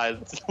outside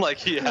like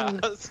he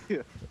has.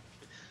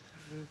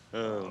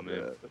 Oh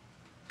man.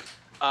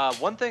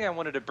 One thing I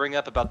wanted to bring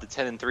up about the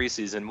 10-3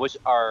 season, which it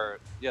was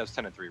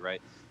 10-3,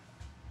 right?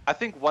 I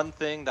think one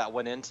thing that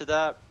went into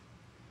that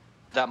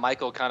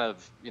Michael kind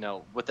of,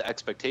 with the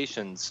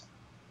expectations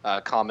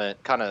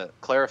comment kind of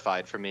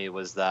clarified for me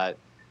was that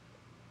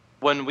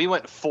when we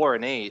went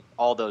 4-8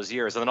 all those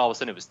years, and then all of a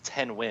sudden it was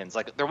 10 wins,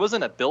 there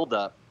wasn't a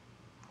buildup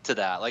to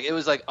that. It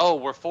was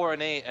we're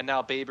 4-8, and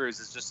now Babers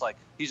is just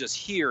he's just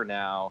here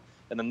now,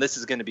 and then this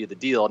is going to be the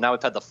deal. Now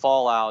we've had the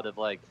fallout of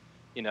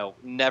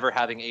never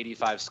having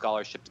 85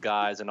 scholarship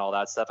guys and all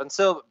that stuff. And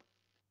so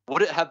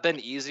would it have been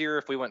easier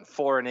if we went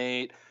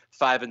 4-8,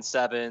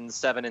 5-7,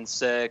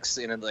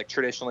 7-6, and then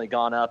traditionally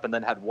gone up and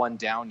then had one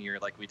down year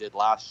like we did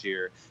last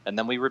year? And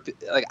then we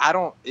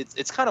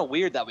it's kind of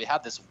weird that we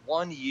have this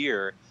one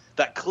year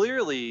that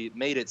clearly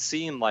made it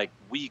seem like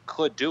we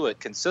could do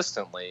it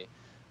consistently,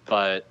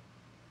 but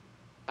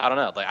I don't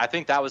know. I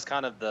think that was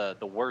kind of the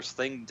worst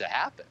thing to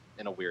happen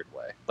in a weird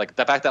way.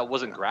 The fact that it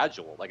wasn't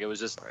gradual. It was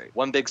just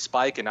one big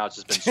spike, and now it's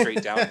just been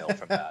straight downhill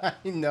from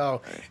that.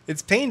 No,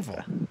 it's painful.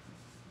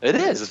 It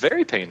is. It's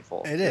very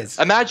painful. It is.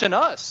 Imagine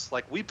us.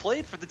 We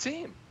played for the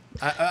team.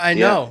 I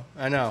know.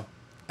 I know.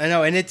 I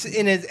know, and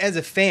as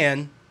a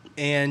fan,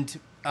 and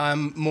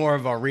I'm more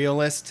of a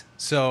realist,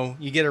 so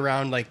you get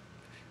around like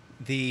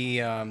the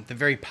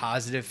very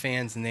positive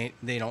fans, and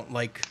they don't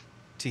like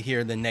to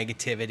hear the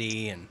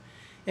negativity, and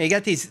you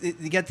got these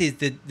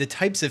the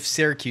types of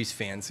Syracuse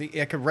fans.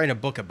 I could write a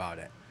book about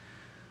it.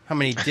 How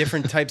many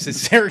different types of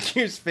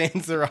Syracuse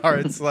fans there are?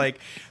 It's like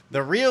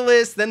the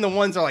realists, then the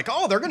ones are like,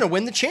 oh, they're going to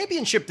win the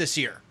championship this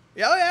year.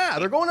 Yeah,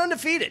 they're going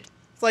undefeated.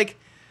 It's like,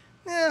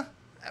 I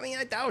mean,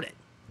 I doubt it.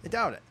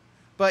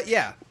 But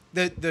yeah,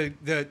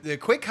 the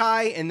quick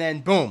high and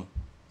then boom,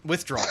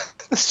 withdrawal.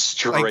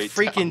 Straight like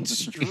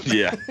freaking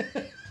yeah.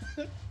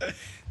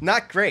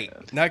 Not great.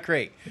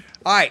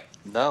 All right.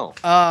 No.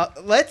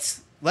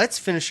 Let's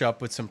finish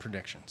up with some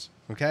predictions,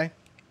 okay?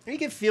 You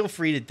can feel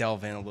free to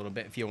delve in a little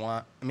bit if you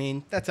want. I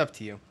mean, that's up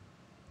to you.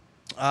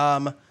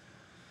 I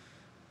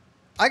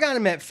got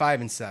him at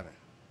 5-7,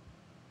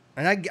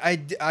 and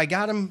I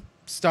got him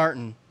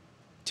starting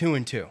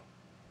 2-2.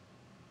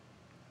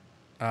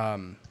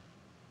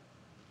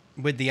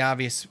 With the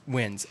obvious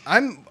wins,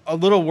 I'm a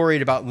little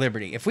worried about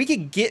Liberty. If we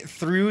could get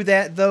through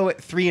that though at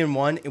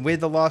 3-1 with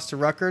the loss to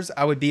Rutgers,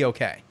 I would be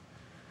okay.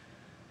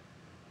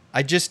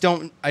 I just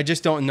don't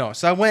know.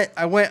 So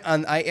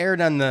I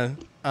erred on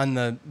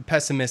the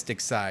pessimistic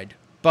side,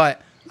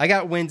 but I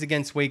got wins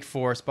against Wake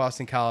Forest,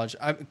 Boston College.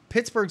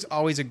 Pittsburgh's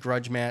always a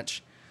grudge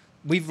match.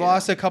 We've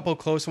lost a couple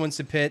close ones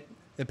to Pitt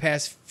the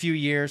past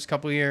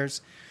couple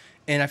years,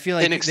 and I feel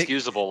like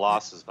inexcusable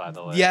losses, by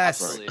the way.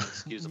 Yes, absolutely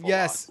inexcusable.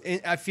 Yes,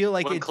 losses. I feel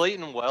like when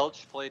Clayton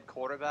Welch played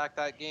quarterback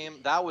that game,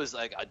 that was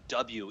like a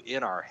W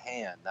in our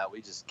hand that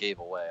we just gave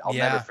away. I'll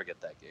never forget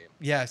that game.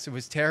 Yes, it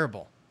was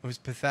terrible. It was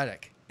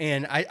pathetic,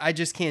 and I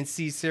just can't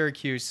see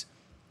Syracuse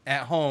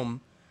at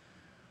home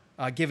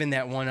giving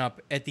that one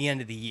up at the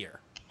end of the year.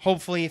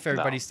 Hopefully, if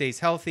everybody stays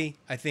healthy,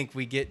 I think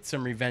we get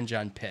some revenge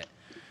on Pitt.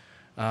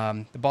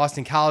 The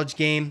Boston College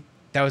game,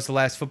 that was the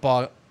last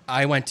football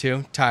I went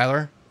to.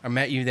 Tyler, I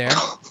met you there.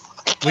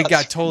 We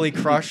got totally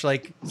crushed,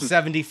 like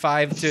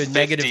 75 to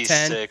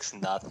 -10.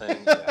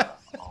 56-0. Yeah.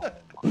 Oh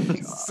my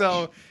God.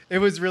 So it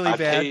was really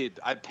bad.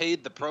 I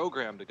paid the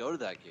program to go to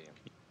that game.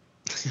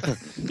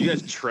 You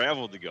guys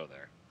traveled to go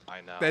there.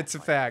 I know. That's a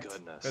fact.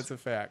 Goodness. That's a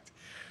fact.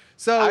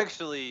 So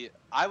actually,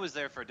 I was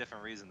there for a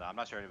different reason, though. I'm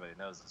not sure anybody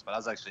knows this, but I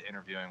was actually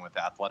interviewing with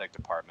the athletic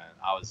department.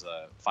 I was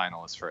a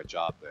finalist for a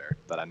job there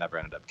that I never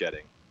ended up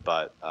getting,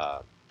 but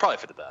probably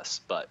for the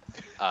best. But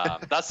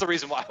that's the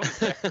reason why I was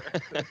there.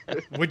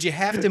 Would you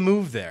have to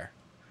move there?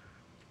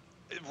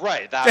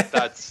 Right.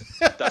 That's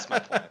my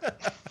point.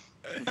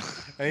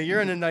 I mean,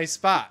 you're in a nice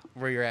spot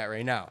where you're at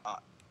right now.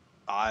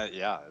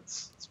 Yeah,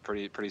 it's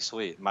pretty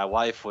sweet. My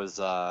wife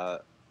was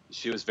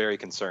she was very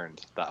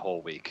concerned that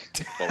whole week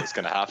what was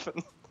going to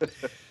happen.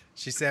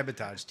 She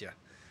sabotaged you.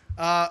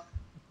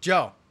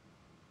 Joe.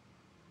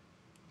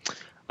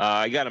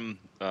 I got him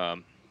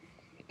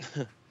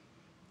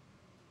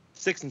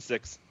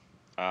 6-6.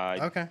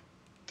 Okay.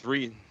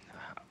 3.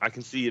 I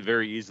can see it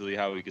very easily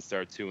how we could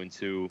start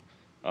 2-2.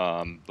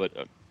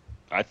 But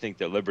I think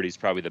that Liberty's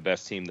probably the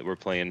best team that we're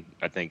playing.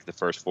 I think the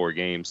first 4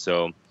 games.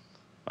 So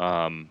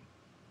I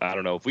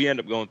don't know if we end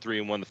up going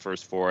 3-1 the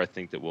first 4. I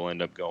think that we'll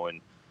end up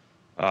going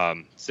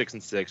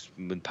 6-6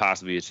 with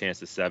possibly a chance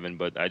to 7.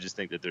 But I just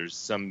think that there's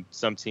some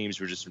teams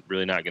who are just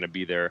really not going to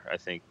be there. I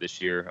think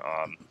this year.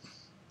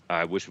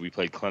 I wish we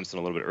played Clemson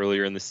a little bit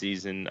earlier in the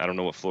season. I don't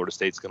know what Florida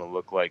State's going to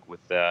look like with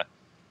that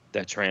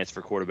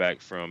transfer quarterback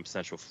from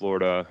Central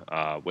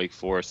Florida. Wake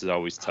Forest is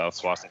always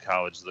tough. Boston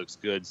College looks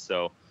good.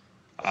 So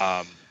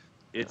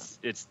it's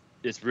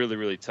really,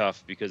 really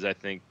tough because I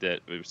think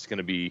that it's going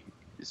to be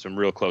some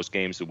real close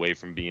games away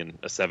from being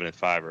a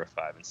 7-5 or a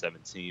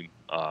 5-7 team.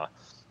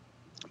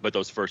 But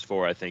those first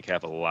 4, I think,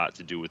 have a lot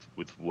to do with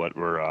what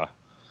we're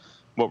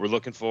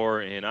looking for.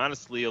 And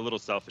honestly, a little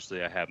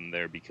selfishly, I have them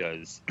there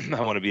because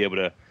I want to be able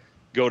to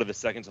go to the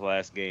second to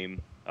last game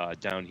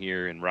down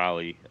here in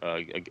Raleigh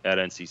at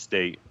NC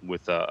State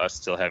with us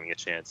still having a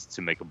chance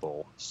to make a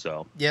bowl.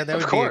 So yeah, that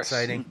would be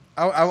exciting.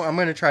 I'm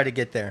going to try to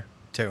get there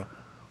too.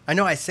 I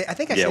know I say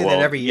that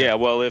every year. Yeah,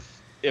 well,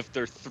 if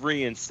they're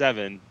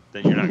 3-7,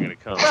 then you're not going to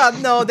come. Well,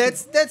 no,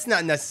 that's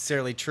not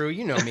necessarily true.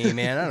 You know me,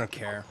 man. I don't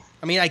care.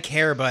 I mean, I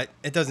care, but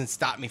it doesn't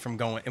stop me from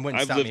going. It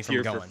wouldn't stop me from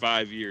going. I've lived here for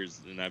 5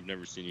 years, and I've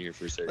never seen you here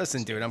for 6.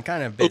 Listen, dude, I'm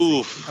kind of busy.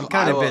 Oof. I'm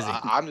kind of busy.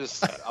 I'm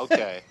just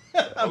okay.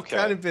 I'm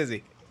kind of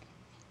busy.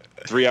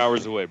 3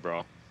 hours away,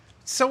 bro.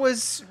 So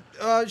is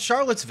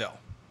Charlottesville.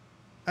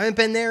 I haven't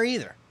been there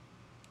either.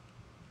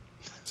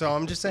 So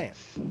I'm just saying.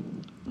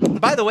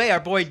 By the way, our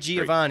boy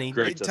Giovanni,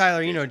 great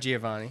Tyler, you know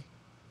Giovanni.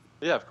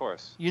 Yeah, of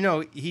course. You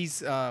know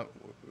he's up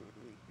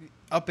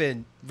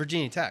in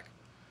Virginia Tech.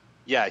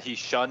 Yeah, he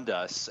shunned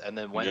us and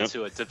then went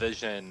to a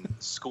division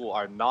school,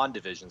 our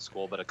non-division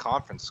school, but a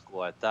conference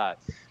school at that.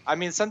 I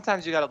mean,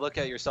 sometimes you got to look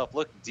at yourself,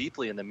 look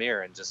deeply in the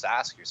mirror, and just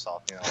ask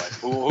yourself, you know, like,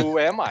 who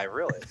am I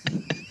really?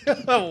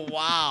 Oh,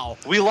 wow.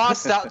 We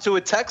lost out to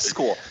a tech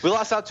school. One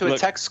of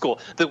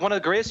the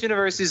greatest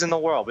universities in the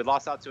world. We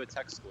lost out to a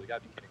tech school. You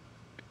got to be kidding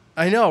me.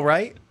 I know,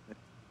 right?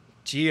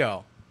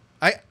 Gio.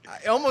 I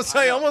almost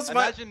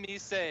imagine me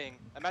saying,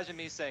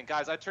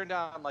 guys, I turned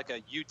down like a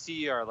UT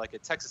or like a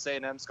Texas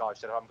A&M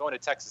scholarship. I'm going to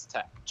Texas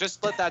Tech.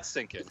 Just let that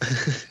sink in.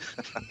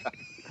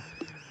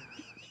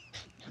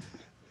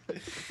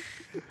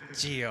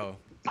 Gio.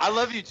 I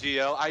love you,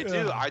 Gio. I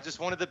do. I just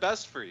wanted the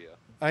best for you.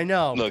 I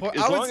know. Look,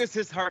 as long as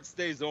his heart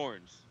stays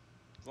orange.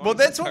 Well,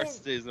 that's what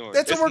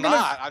we're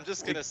gonna. I'm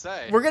just gonna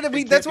say. We're gonna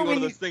be. That's what one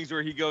of those things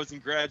where he goes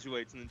and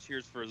graduates and then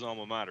cheers for his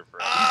alma mater for.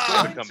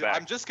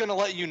 I'm just gonna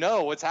let you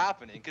know what's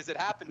happening because it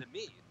happened to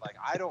me. Like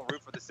I don't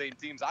root for the same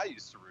teams I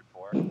used to root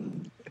for.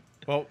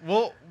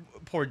 Well,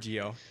 poor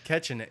Gio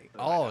catching it,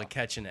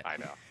 catching it. I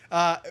know.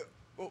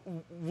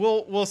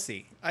 We'll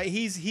see.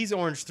 He's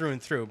orange through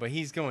and through, but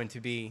he's going to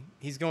be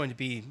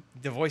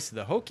the voice of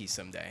the Hokies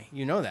someday.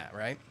 You know that,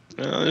 right?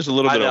 There's a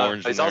little bit of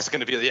orange. He's also going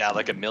to be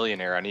like a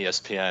millionaire on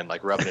ESPN,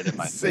 like rubbing it in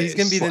my face. He's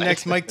going to be the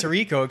next Mike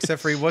Tirico, except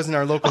for he wasn't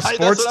our local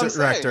sports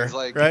director,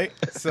 right?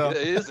 So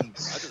it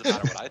doesn't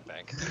matter what I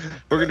think.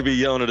 We're going to be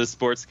yelling at a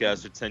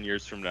sportscaster 10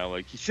 years from now,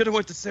 like he should have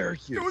went to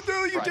Syracuse. What the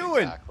hell are you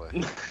doing?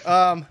 Exactly.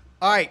 All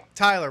right,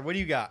 Tyler, what do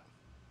you got?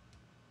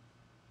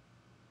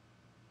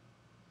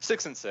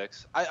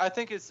 6-6. I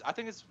think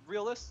it's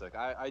realistic.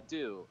 I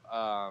do.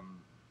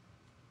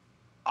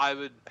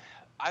 Jeez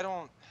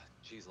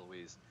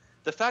Louise.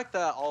 The fact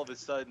that all of a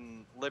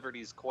sudden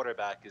Liberty's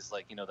quarterback is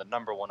like, the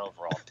number 1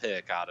 overall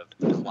pick out of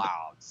the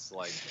clouds.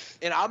 Like,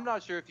 and I'm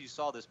not sure if you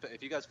saw this, but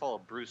if you guys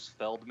follow Bruce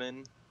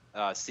Feldman,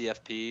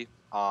 CFP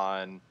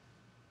on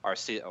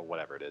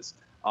whatever it is,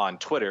 on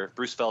Twitter,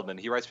 Bruce Feldman,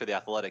 he writes for The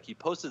Athletic. He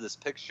posted this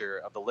picture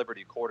of the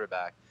Liberty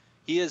quarterback.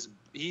 He's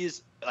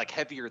like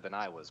heavier than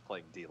I was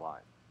playing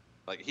D-line.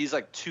 Like he's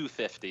like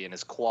 250 and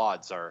his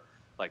quads are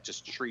like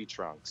just tree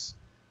trunks.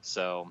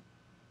 So,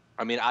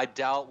 I mean, I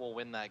doubt we'll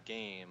win that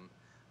game,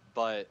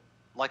 but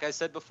like I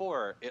said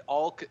before,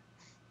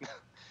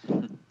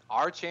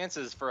 our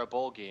chances for a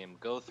bowl game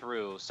go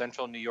through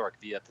Central New York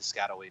via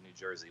Piscataway, New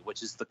Jersey,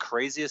 which is the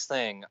craziest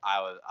thing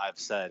I've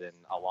said in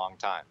a long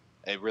time.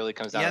 It really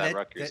comes down to that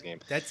Rutgers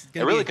game. It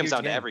really comes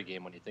down to every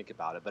game when you think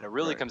about it, but it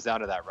really comes down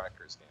to that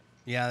Rutgers game.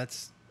 Yeah,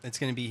 it's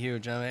going to be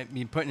huge. I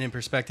mean, putting it in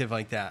perspective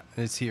like that,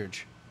 it's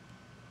huge.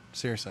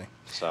 Seriously.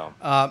 So,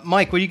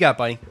 Mike, what do you got,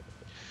 buddy?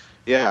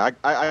 Yeah,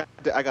 I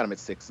got him at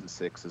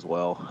 6-6 as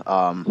well.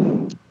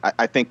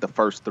 I think the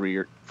first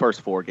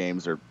 4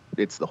 games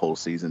it's the whole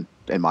season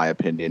in my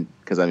opinion,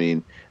 because I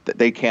mean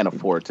they can't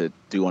afford to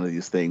do one of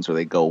these things where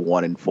they go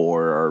 1-4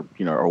 or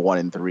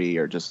 1-3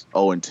 or just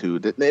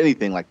 0-2,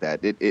 anything like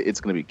that.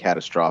 It's going to be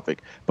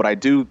catastrophic. But I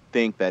do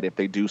think that if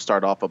they do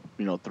start off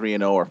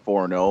 3-0 or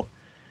 4-0,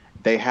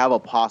 they have a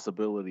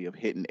possibility of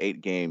hitting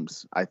 8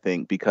 games. I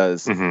think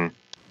because. Mm-hmm.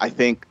 I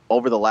think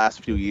over the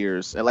last few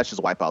years, and let's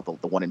just wipe out the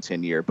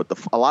 1-10 year, but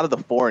a lot of the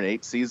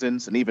 4-8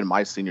 seasons, and even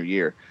my senior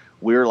year,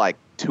 we're like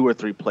 2 or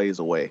 3 plays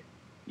away,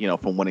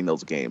 from winning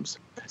those games.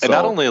 And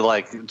not only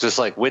just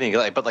winning,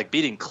 but like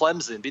beating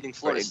Clemson, beating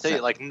Florida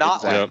State, like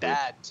not like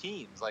bad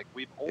teams. Like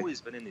we've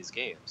always been in these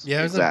games.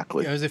 Yeah,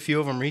 there's a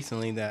few of them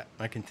recently that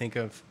I can think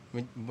of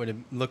would have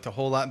looked a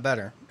whole lot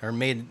better or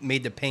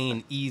made the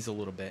pain ease a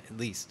little bit at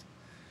least.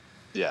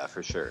 Yeah,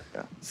 for sure.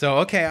 Yeah. So,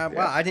 okay,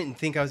 I didn't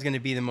think I was going to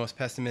be the most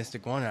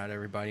pessimistic one out of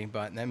everybody,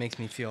 but that makes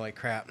me feel like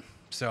crap.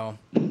 So,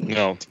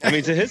 no, I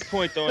mean to his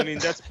point though, I mean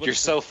that's you're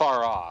so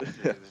far off.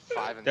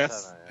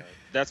 5-7.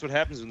 That's what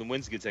happens when the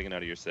wins get taken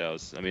out of your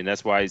sails. I mean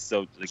that's why it's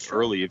so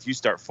early. If you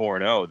start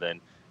 4-0, then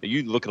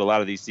you look at a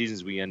lot of these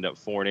seasons we end up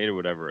 4-8 or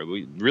whatever.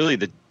 Really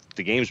the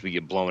games we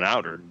get blown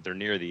out or they're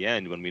near the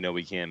end when we know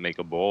we can't make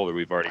a bowl or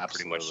we've already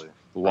pretty much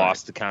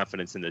lost the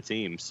confidence in the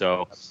team.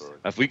 So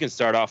if we can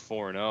start off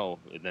 4-0,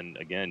 and then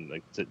again,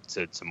 like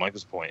to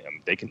Michael's point, I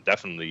mean, they can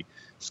definitely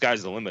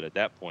sky's the limit at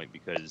that point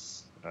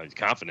because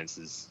confidence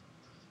is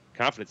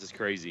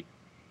crazy.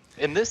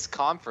 In this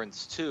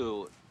conference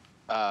too,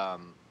 I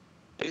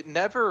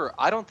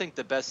don't think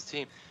the best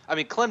team. I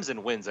mean,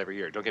 Clemson wins every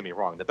year. Don't get me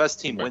wrong. The best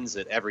team wins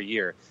it every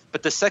year.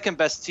 But the second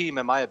best team,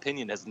 in my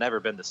opinion, has never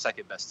been the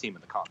second best team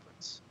in the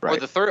conference. Right. Or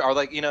the third, or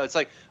it's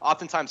like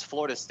oftentimes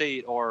Florida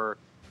State or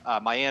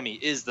Miami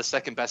is the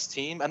second best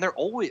team, and they're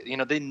always,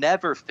 they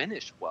never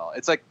finish well.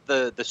 It's like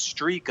the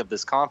streak of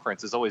this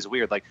conference is always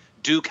weird. Like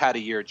Duke had a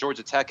year,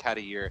 Georgia Tech had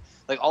a year.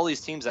 Like all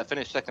these teams that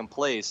finish second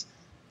place,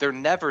 they're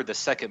never the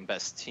second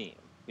best team.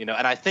 And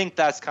I think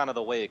that's kind of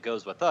the way it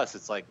goes with us.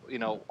 It's like,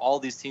 all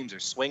these teams are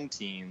swing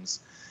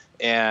teams.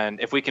 And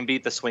if we can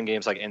beat the swing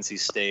games like NC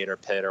State or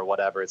Pitt or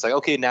whatever, it's like,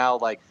 okay, now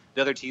like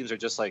the other teams are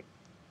just like,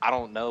 I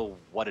don't know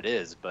what it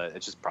is, but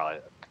it's just probably,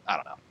 I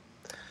don't know.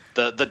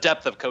 The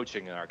depth of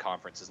coaching in our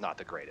conference is not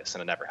the greatest,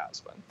 and it never has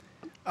been.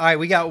 All right,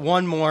 we got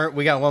one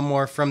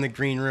more from the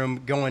green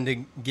room going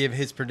to give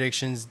his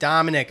predictions.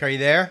 Dominic, are you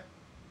there?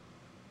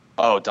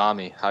 Oh,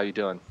 Dommy, how you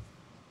doing?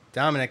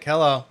 Dominic,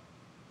 hello.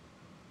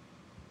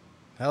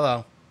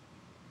 Hello.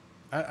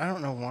 I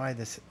don't know why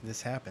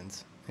this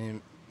happens. It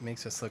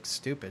makes us look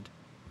stupid.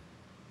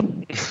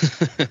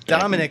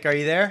 Dominic, are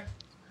you there?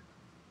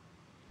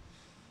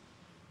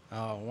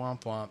 Oh,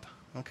 womp womp.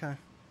 Okay.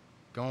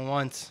 Going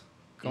once.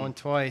 Going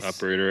twice.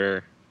 Operator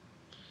error.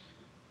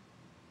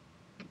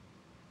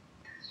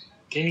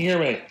 Can you hear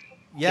me?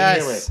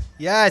 Yes.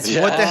 Yes.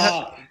 Yeah. What the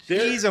hell?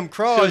 Jeez, I'm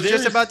Crow. I was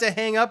just about to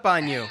hang up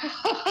on you.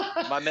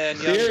 My man,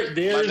 there's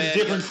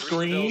different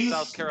screens.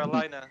 South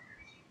Carolina.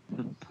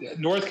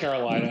 North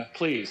Carolina,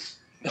 please.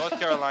 North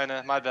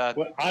Carolina, my bad.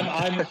 Well,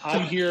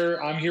 I'm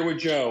here with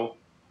Joe.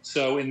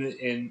 So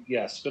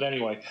yes, but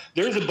anyway,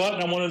 there's a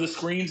button on one of the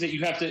screens that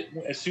you have to,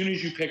 as soon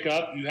as you pick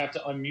up, you have to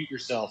unmute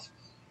yourself,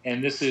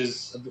 and this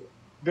is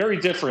very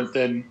different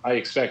than I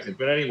expected.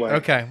 But anyway,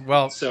 okay,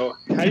 well, so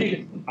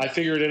I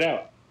figured it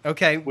out.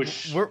 Okay,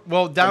 which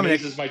Dominic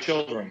amazes my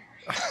children.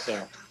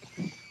 So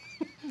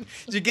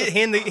did you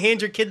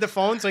hand your kid the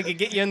phone so I could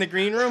get you in the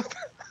green room?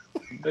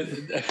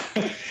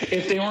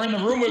 If they were in the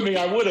room with me,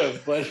 I would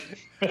have. But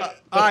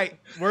all right,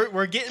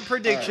 we're getting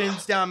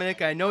predictions,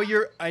 Dominic. I know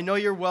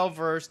you're well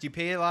versed. You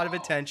pay a lot of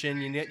attention.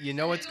 You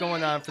know what's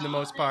going on for the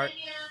most part.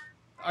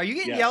 Are you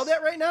getting yelled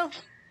at right now?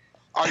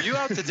 Are you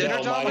out to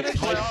dinner, Dominic?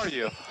 Where are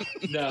you?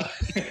 No,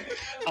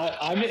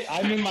 I'm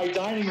in my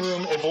dining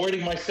room,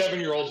 avoiding my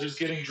 7-year-old who's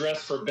getting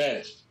dressed for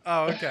bed.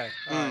 Oh, okay.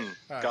 All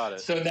right. Got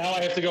it. So now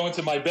I have to go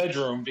into my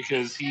bedroom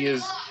because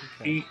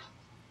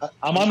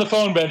I'm on the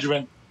phone,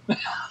 Benjamin.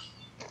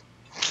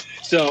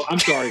 So I'm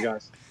sorry,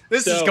 guys.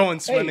 This is going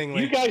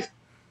swimmingly. Hey, you guys,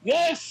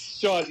 yes,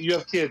 Sean, you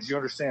have kids, you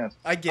understand.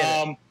 I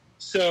get it.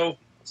 So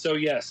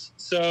yes.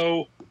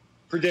 So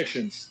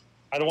predictions.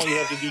 I don't want you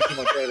to have to do too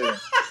much editing.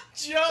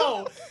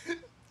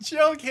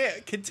 Joe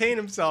can't contain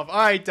himself. All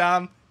right,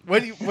 Dom.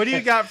 What do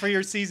you got for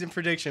your season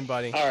prediction,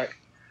 buddy? All right.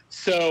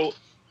 So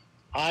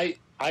I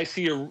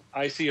see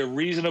a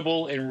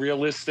reasonable and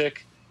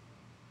realistic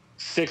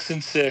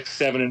 6-6,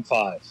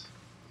 7-5.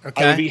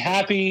 Okay. I would be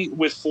happy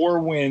with 4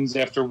 wins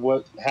after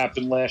what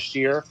happened last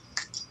year,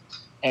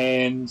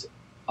 and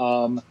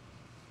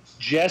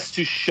just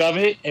to shove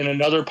it in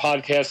another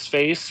podcast's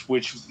face,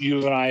 which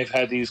you and I have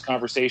had these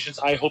conversations,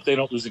 I hope they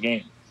don't lose a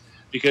game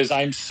because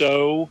I'm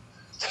so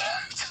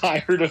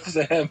tired of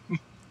them.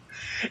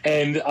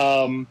 And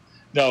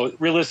no,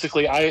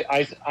 realistically,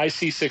 I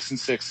see 6-6,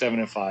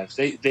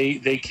 7-5.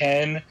 They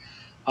can.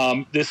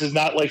 This is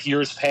not like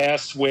years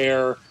past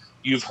where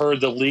you've heard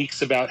the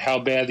leaks about how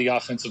bad the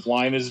offensive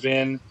line has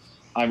been.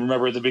 I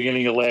remember at the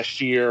beginning of last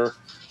year,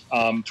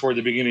 toward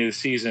the beginning of the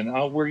season,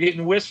 we're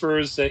getting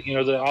whispers that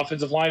the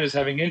offensive line is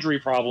having injury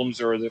problems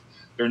or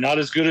they're not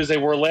as good as they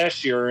were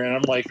last year. And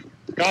I'm like,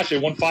 gosh, they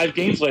won 5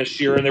 games last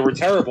year and they were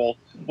terrible.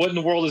 What in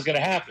the world is going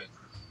to happen?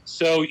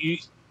 So you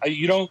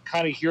don't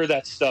kind of hear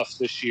that stuff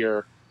this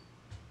year.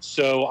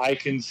 So I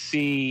can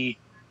see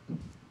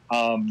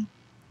 6-6,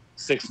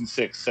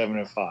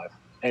 7-5.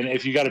 And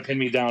if you got to pin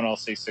me down, I'll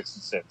say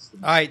 6-6.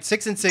 All right,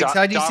 6-6.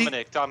 How do you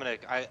see?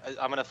 Dominic,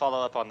 I'm going to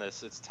follow up on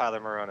this. It's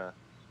Tyler Marona.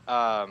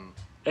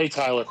 Hey,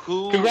 Tyler.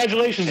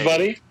 Congratulations,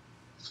 buddy.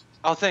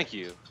 Oh, thank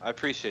you. I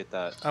appreciate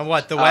that. On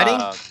what, the wedding?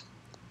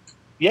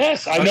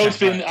 Yes, I know it's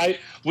been.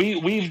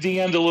 We've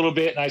DM'd a little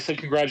bit, and I said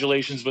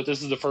congratulations, but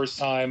this is the first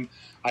time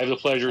I have the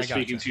pleasure of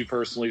speaking to you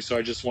personally. So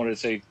I just wanted to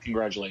say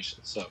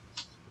congratulations. So.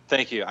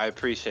 Thank you. I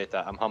appreciate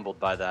that. I'm humbled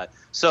by that.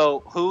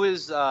 So, who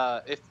is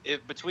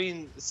if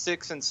between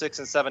 6-6 and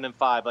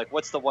 7-5? Like,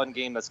 what's the one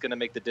game that's going to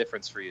make the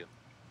difference for you?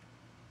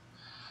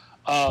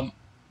 I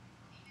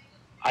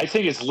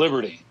think it's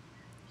Liberty.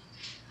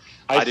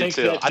 I do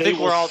too. I think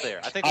we're all there.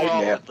 I think we're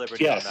all with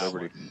Liberty. Yes, on that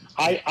Liberty.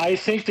 I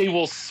think they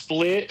will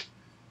split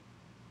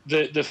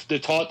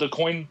the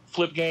coin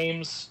flip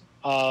games.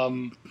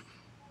 The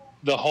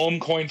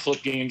home coin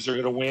flip games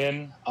are going to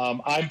win.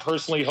 I'm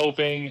personally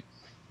hoping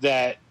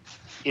that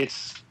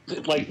it's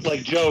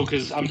like Joe,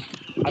 because I'm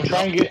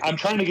trying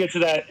to get to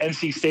that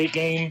NC State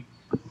game.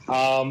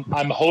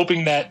 I'm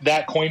hoping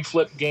that coin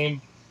flip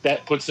game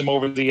that puts them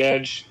over the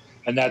edge,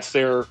 and that's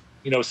their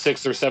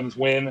 6th or 7th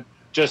win,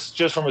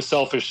 just from a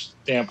selfish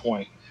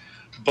standpoint.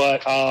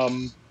 But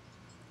and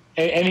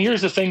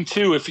here's the thing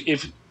too: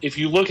 if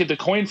you look at the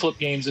coin flip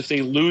games, if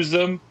they lose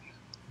them,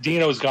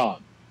 Dino's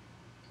gone.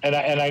 And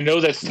I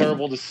know that's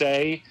terrible to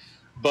say,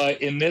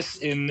 but in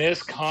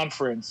this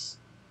conference,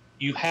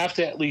 you have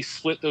to at least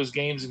split those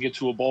games and get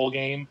to a bowl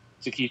game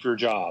to keep your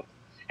job.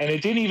 And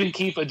it didn't even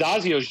keep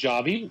Adazio's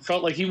job. He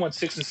felt like he went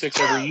 6-6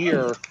 every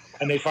year,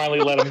 and they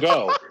finally let him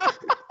go.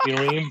 You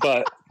know what I mean?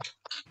 But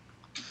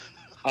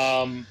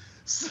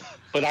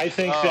I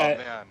think that.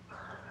 Man.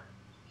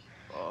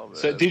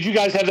 So did you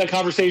guys have that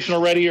conversation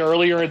already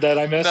earlier that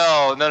I missed?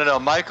 No.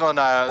 Michael and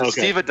I, okay.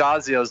 Steve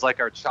Adazio is like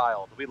our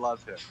child. We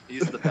love him.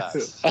 He's the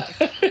best.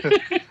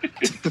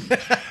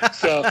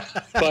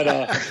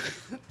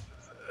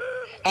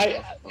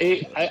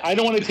 I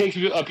don't want to take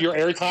up your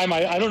airtime.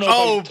 I don't know if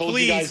I told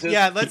please. You guys this.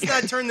 Yeah, let's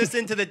not turn this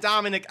into the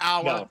Dominic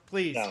hour, no,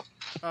 please. No.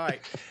 All right.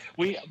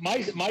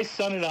 My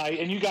son and I,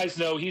 and you guys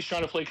know, he's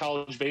trying to play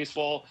college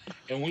baseball,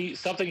 and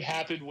something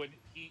happened when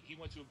he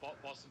went to a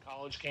Boston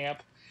College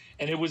camp,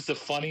 and it was the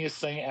funniest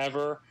thing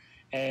ever.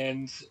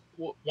 And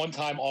one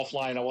time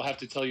offline, I will have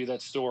to tell you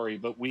that story,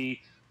 but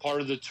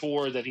part of the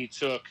tour that he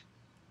took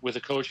with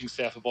the coaching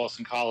staff at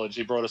Boston College,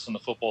 they brought us on the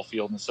football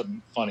field, and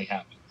something funny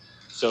happened.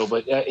 So,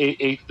 but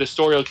the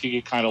story will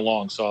get kind of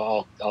long,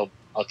 so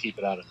I'll keep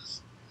it out of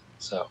this.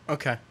 So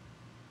okay.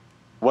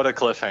 What a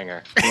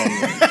cliffhanger.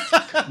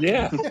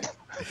 Yeah.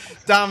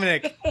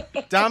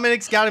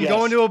 Dominic's got him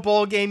going to a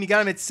bowl game. You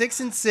got him at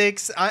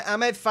 6-6.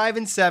 I'm at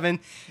 5-7,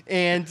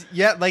 and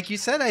yeah, like you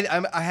said,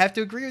 I have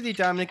to agree with you,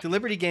 Dominic. The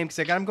Liberty game, because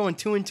I got him going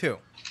 2-2,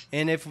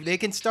 and if they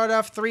can start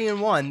off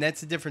 3-1,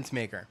 that's a difference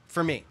maker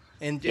for me.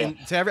 And to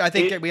I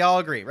think we all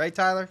agree, right,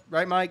 Tyler?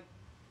 Right, Mike?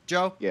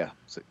 Joe? Yeah.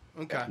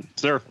 Okay.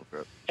 Sir.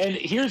 And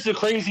here's the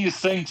craziest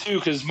thing too,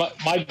 because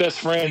my best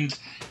friend,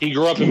 he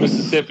grew up in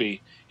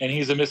Mississippi, and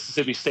he's a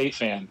Mississippi State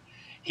fan.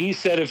 He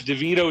said if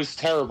DeVito is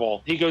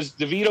terrible, he goes,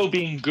 DeVito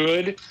being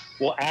good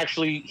will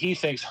actually, he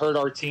thinks, hurt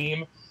our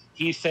team.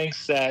 He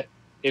thinks that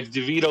if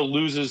DeVito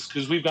loses,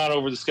 because we've gone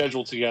over the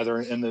schedule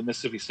together in the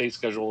Mississippi State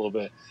schedule a little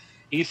bit,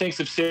 he thinks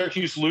if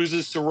Syracuse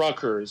loses to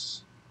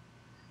Rutgers,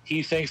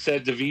 he thinks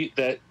that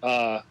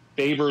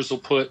Babers will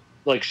put,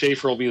 like,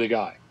 Schaefer will be the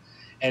guy.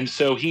 And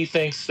so he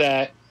thinks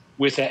that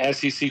with an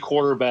SEC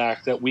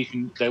quarterback that we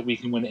can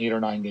win 8 or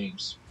 9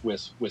 games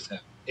with him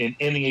in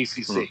the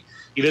ACC.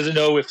 He doesn't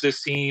know if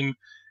this team,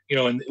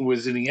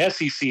 was in the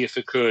SEC if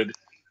it could,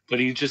 but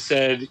he just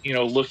said,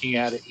 looking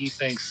at it, he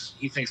thinks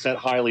that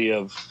highly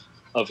of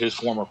his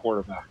former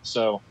quarterback.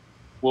 So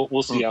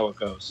we'll see how it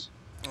goes.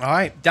 All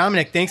right,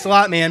 Dominic, thanks a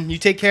lot, man. You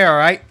take care. All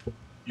right.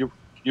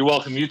 You're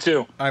welcome. You too.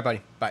 All right,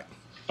 buddy. Bye.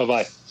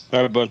 Bye-bye.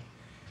 All right, bud.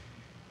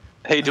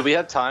 Hey, do we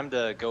have time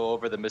to go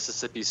over the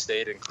Mississippi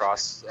State and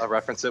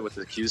cross-reference it with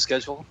the Cuse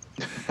schedule?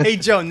 Hey,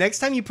 Joe, next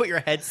time you put your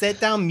headset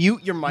down,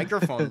 mute your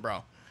microphone,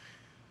 bro.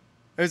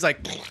 It was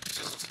like...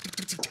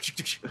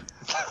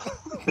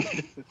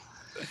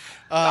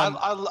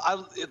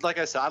 like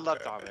I said, I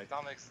love Dominic.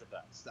 Dominic's the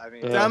best. I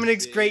mean,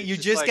 Dominic's great. You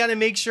just got to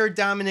make sure,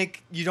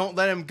 Dominic, you don't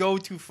let him go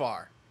too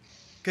far.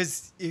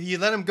 Because if you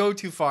let him go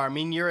too far, I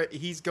mean,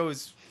 he's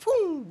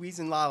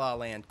in la-la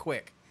land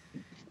quick.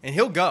 And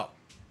he'll go.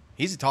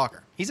 He's a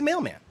talker. He's a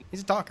mailman.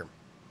 He's a talker.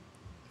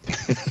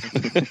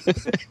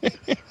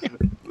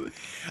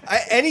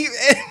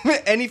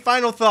 Any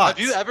final thoughts?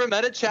 Have you ever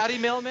met a chatty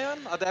mailman?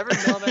 Every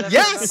mailman I've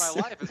yes. ever met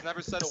in my life has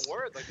never said a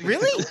word. Like,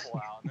 really?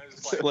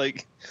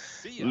 Like,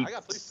 see ya. I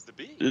got places to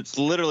be. It's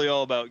literally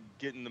all about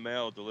getting the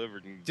mail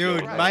delivered. And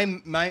dude,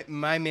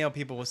 my mail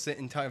people will sit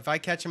and talk. If I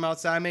catch them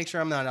outside, I make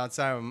sure I'm not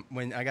outside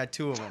when I got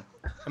 2 of them.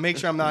 I make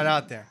sure I'm not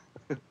out there.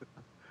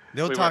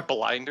 They'll talk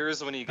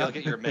blinders when you go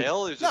get your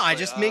mail. No, I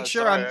just make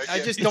sure I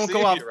just don't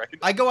go out. Right,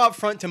 I go out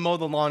front to mow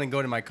the lawn and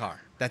go to my car.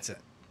 That's it.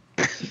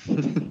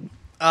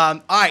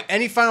 All right.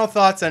 Any final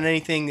thoughts on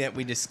anything that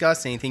we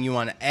discussed? Anything you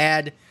want to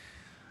add,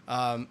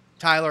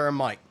 Tyler or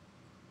Mike?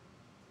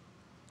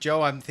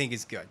 Joe, I think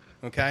is good.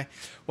 Okay.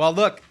 Well,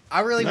 look,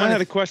 I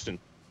had a question.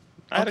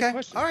 I had a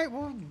question. All right.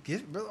 Well,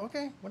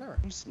 okay. Whatever.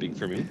 Speak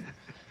for me.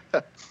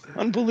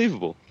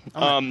 Unbelievable.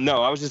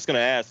 No, I was just gonna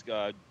ask,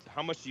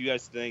 how much do you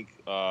guys think?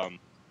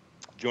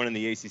 Joining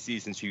the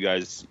ACC, since you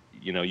guys,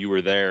 you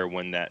were there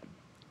when that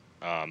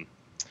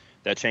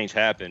change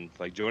happened,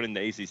 like joining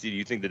the ACC, do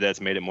you think that that's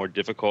made it more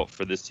difficult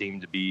for this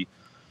team to be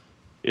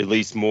at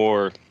least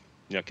more,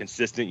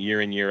 consistent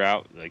year in, year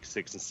out, like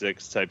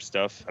 6-6 type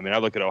stuff? I mean, I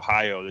look at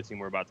Ohio, the team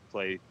we're about to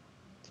play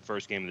the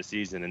first game of the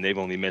season, and they've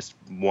only missed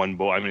 1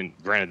 bowl. I mean,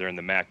 granted, they're in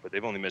the MAC, but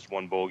they've only missed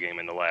 1 bowl game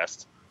in the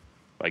last,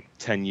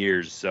 10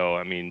 years. So,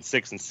 I mean,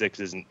 6-6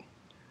 isn't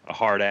a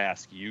hard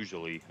ask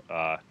usually.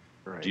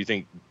 Right. Do you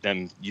think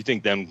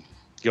them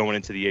going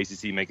into the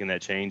ACC, making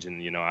that change,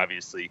 and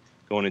obviously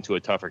going into a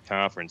tougher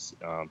conference,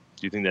 do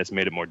you think that's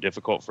made it more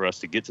difficult for us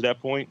to get to that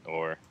point,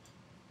 or?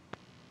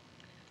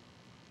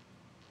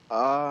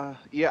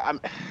 Yeah,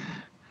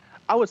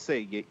 I would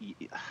say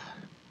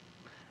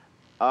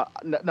no,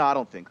 I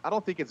don't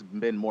think it's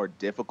been more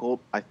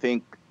difficult. I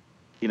think,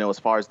 as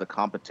far as the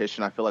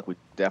competition, I feel like we've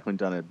definitely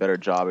done a better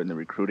job in the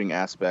recruiting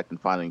aspect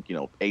and finding,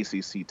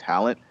 ACC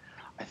talent.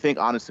 I think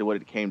honestly what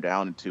it came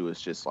down to is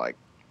just like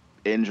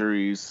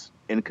injuries,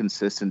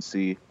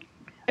 inconsistency,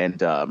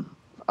 and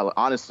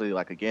honestly,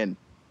 like, again,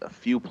 a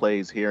few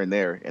plays here and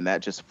there, and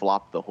that just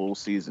flopped the whole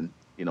season,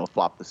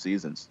 flopped the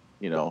seasons,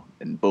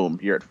 and boom,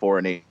 you're at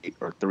 4-8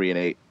 or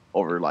 3-8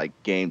 over like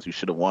games we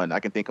should have won. I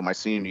can think of my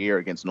senior year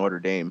against Notre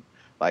Dame,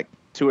 like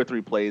 2 or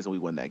 3 plays and we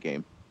win that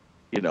game.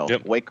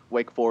 Yep.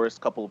 Wake Forest,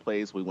 couple of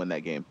plays, we win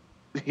that game.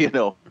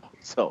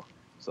 So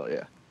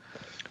yeah.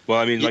 Well,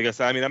 I mean, like I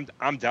said,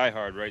 I'm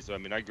diehard, right? So, I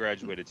mean, I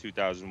graduated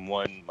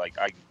 2001. Like,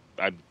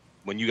 I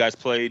when you guys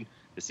played,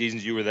 the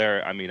seasons you were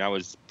there, I mean, I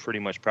was pretty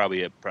much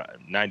probably at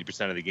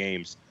 90% of the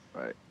games.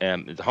 Right.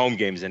 The home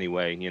games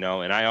anyway,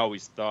 and I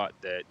always thought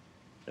that,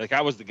 like,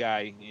 I was the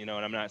guy, and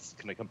I'm not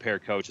going to compare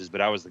coaches,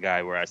 but I was the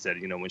guy where I said,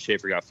 when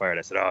Schaefer got fired,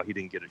 I said, oh, he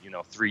didn't get,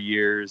 3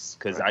 years.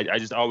 Because right. I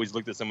just always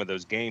looked at some of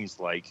those games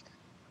like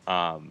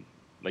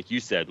you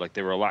said, like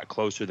they were a lot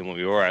closer than what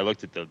we were. I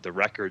looked at the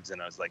records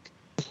and I was like,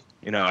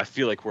 I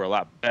feel like we're a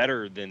lot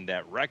better than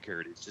that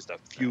record. It's just a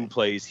few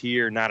plays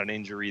here, not an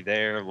injury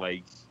there,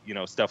 like,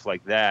 stuff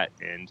like that.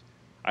 And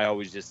I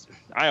always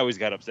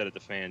got upset at the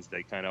fans.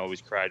 They kind of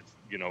always cried,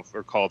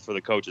 or called for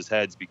the coaches'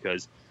 heads,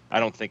 because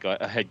I don't think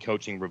a head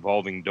coaching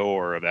revolving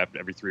door of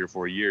every 3 or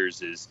 4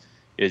 years is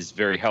is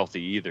very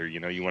healthy either. You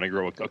know, you want to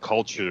grow a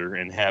culture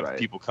and have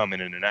people come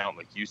in and out,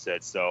 like you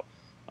said. So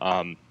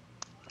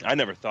I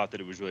never thought that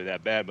it was really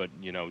that bad, but,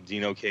 you know,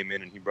 Dino came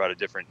in and he brought a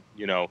different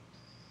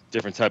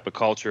type of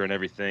culture and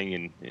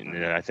everything.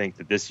 And I think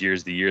that this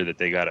year's the year that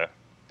they gotta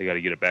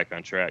get it back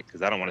on track,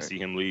 because I don't want to see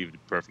him leave, to be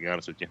perfectly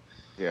honest with you.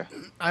 Yeah.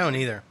 I don't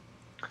either.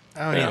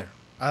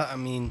 I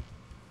mean,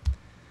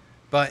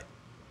 but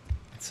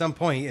at some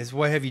point is,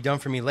 what have you done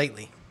for me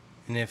lately?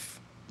 And if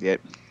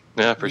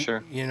yeah, for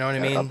sure. You know what I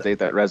mean? Update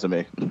that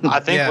resume. I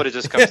think what it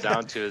just comes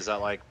down to is that,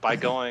 like, by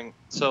going,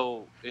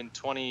 so in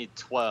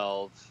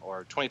 2012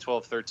 or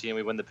 2012-13,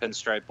 we win the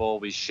Pinstripe Bowl.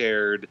 We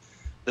shared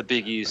the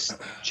Big East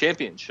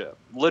championship,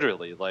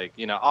 literally. Like,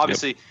 you know,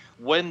 obviously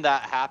when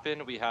that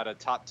happened, we had a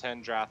top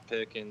 10 draft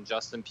pick in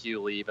Justin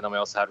Pugh leave, and then we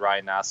also had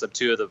Ryan Nassib,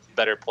 two of the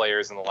better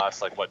players in the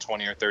last,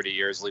 20 or 30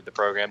 years leave the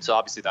program. So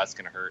obviously that's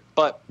going to hurt.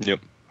 But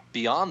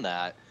beyond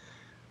that,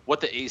 what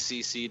the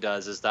ACC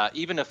does is that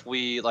even if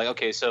we,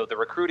 so the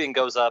recruiting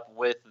goes up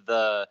with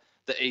the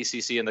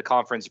ACC, and the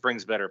conference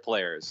brings better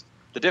players.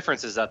 The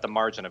difference is that the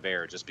margin of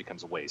error just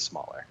becomes way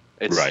smaller.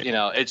 It's you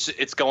know,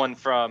 it's going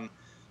from,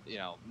 you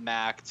know,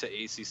 MAC to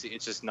ACC.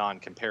 It's just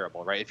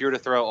non-comparable, right? If you were to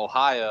throw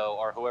Ohio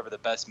or whoever the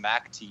best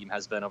MAC team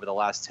has been over the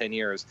last 10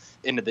 years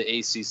into the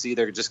ACC,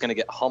 they're just going to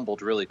get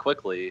humbled really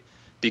quickly,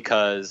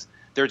 because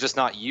they're just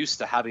not used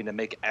to having to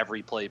make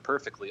every play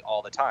perfectly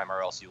all the time,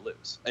 or else you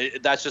lose.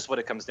 That's just what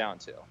it comes down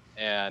to.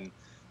 And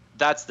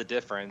that's the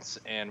difference.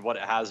 And what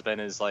it has been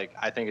is, I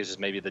think it's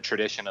just maybe the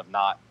tradition of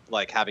not,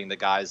 having the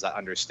guys that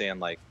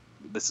understand,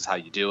 this is how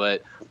you do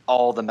it.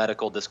 All the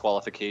medical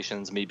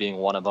disqualifications, me being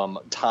one of them,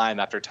 time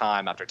after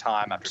time after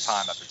time after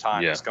time after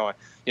time, just going,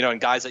 you know, and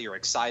guys that you're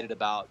excited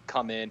about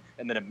come in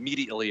and then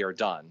immediately are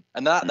done.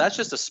 And that's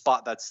just a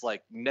spot that's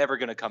never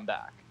going to come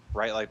back,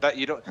 right? Like that,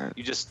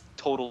 you just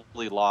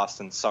totally lost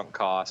and sunk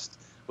cost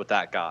with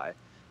that guy.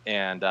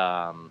 And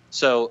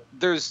so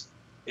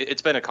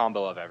it's been a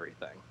combo of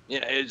everything.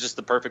 It's just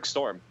the perfect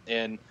storm.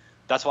 And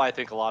that's why I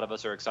think a lot of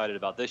us are excited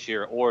about this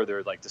year, or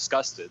they're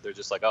disgusted. They're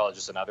just oh,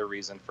 just another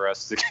reason for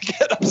us to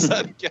get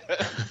upset again.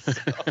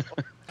 So,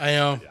 I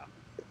know. Yeah.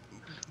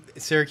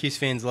 Syracuse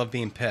fans love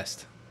being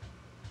pissed.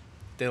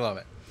 They love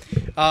it.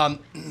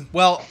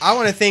 Well, I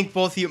want to thank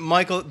both of you,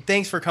 Michael.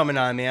 Thanks for coming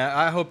on, man.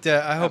 I hope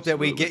that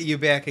we get you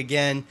back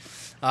again.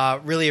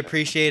 Really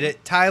appreciate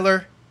it,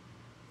 Tyler.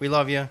 We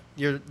love you.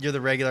 You're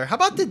the regular. How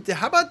about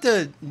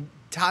the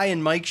Ty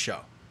and Mike show?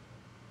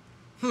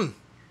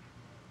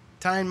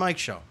 Ty and Mike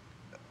show.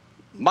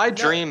 My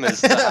dream is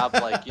to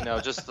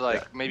have just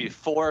maybe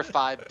 4 or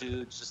 5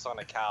 dudes just on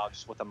a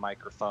couch with a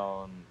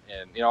microphone,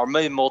 and or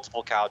maybe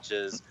multiple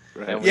couches.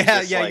 Right.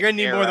 And you're gonna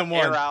need more than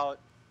one.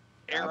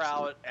 Air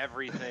out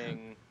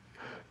everything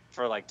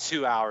for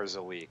 2 hours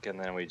a week, and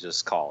then we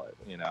just call it.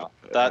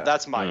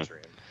 That's my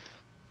dream.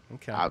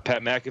 Okay.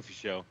 Pat McAfee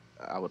show.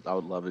 I would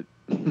love it.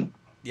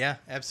 Yeah,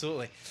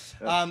 absolutely.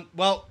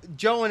 Well,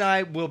 Joe and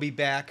I will be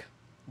back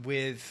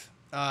with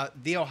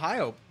the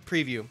Ohio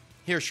preview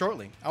here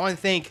shortly. I want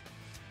to thank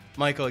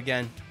Michael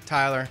again,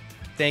 Tyler.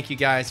 Thank you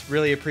guys.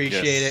 Really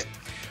appreciate it.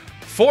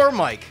 For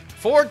Mike,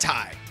 for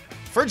Ty,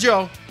 for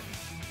Joe,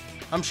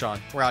 I'm Sean.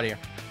 We're out of here.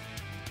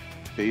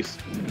 Peace.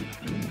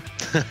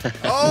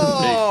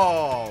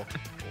 Oh,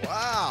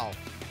 wow.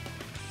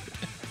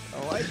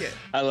 I like it.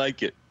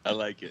 I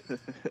like it.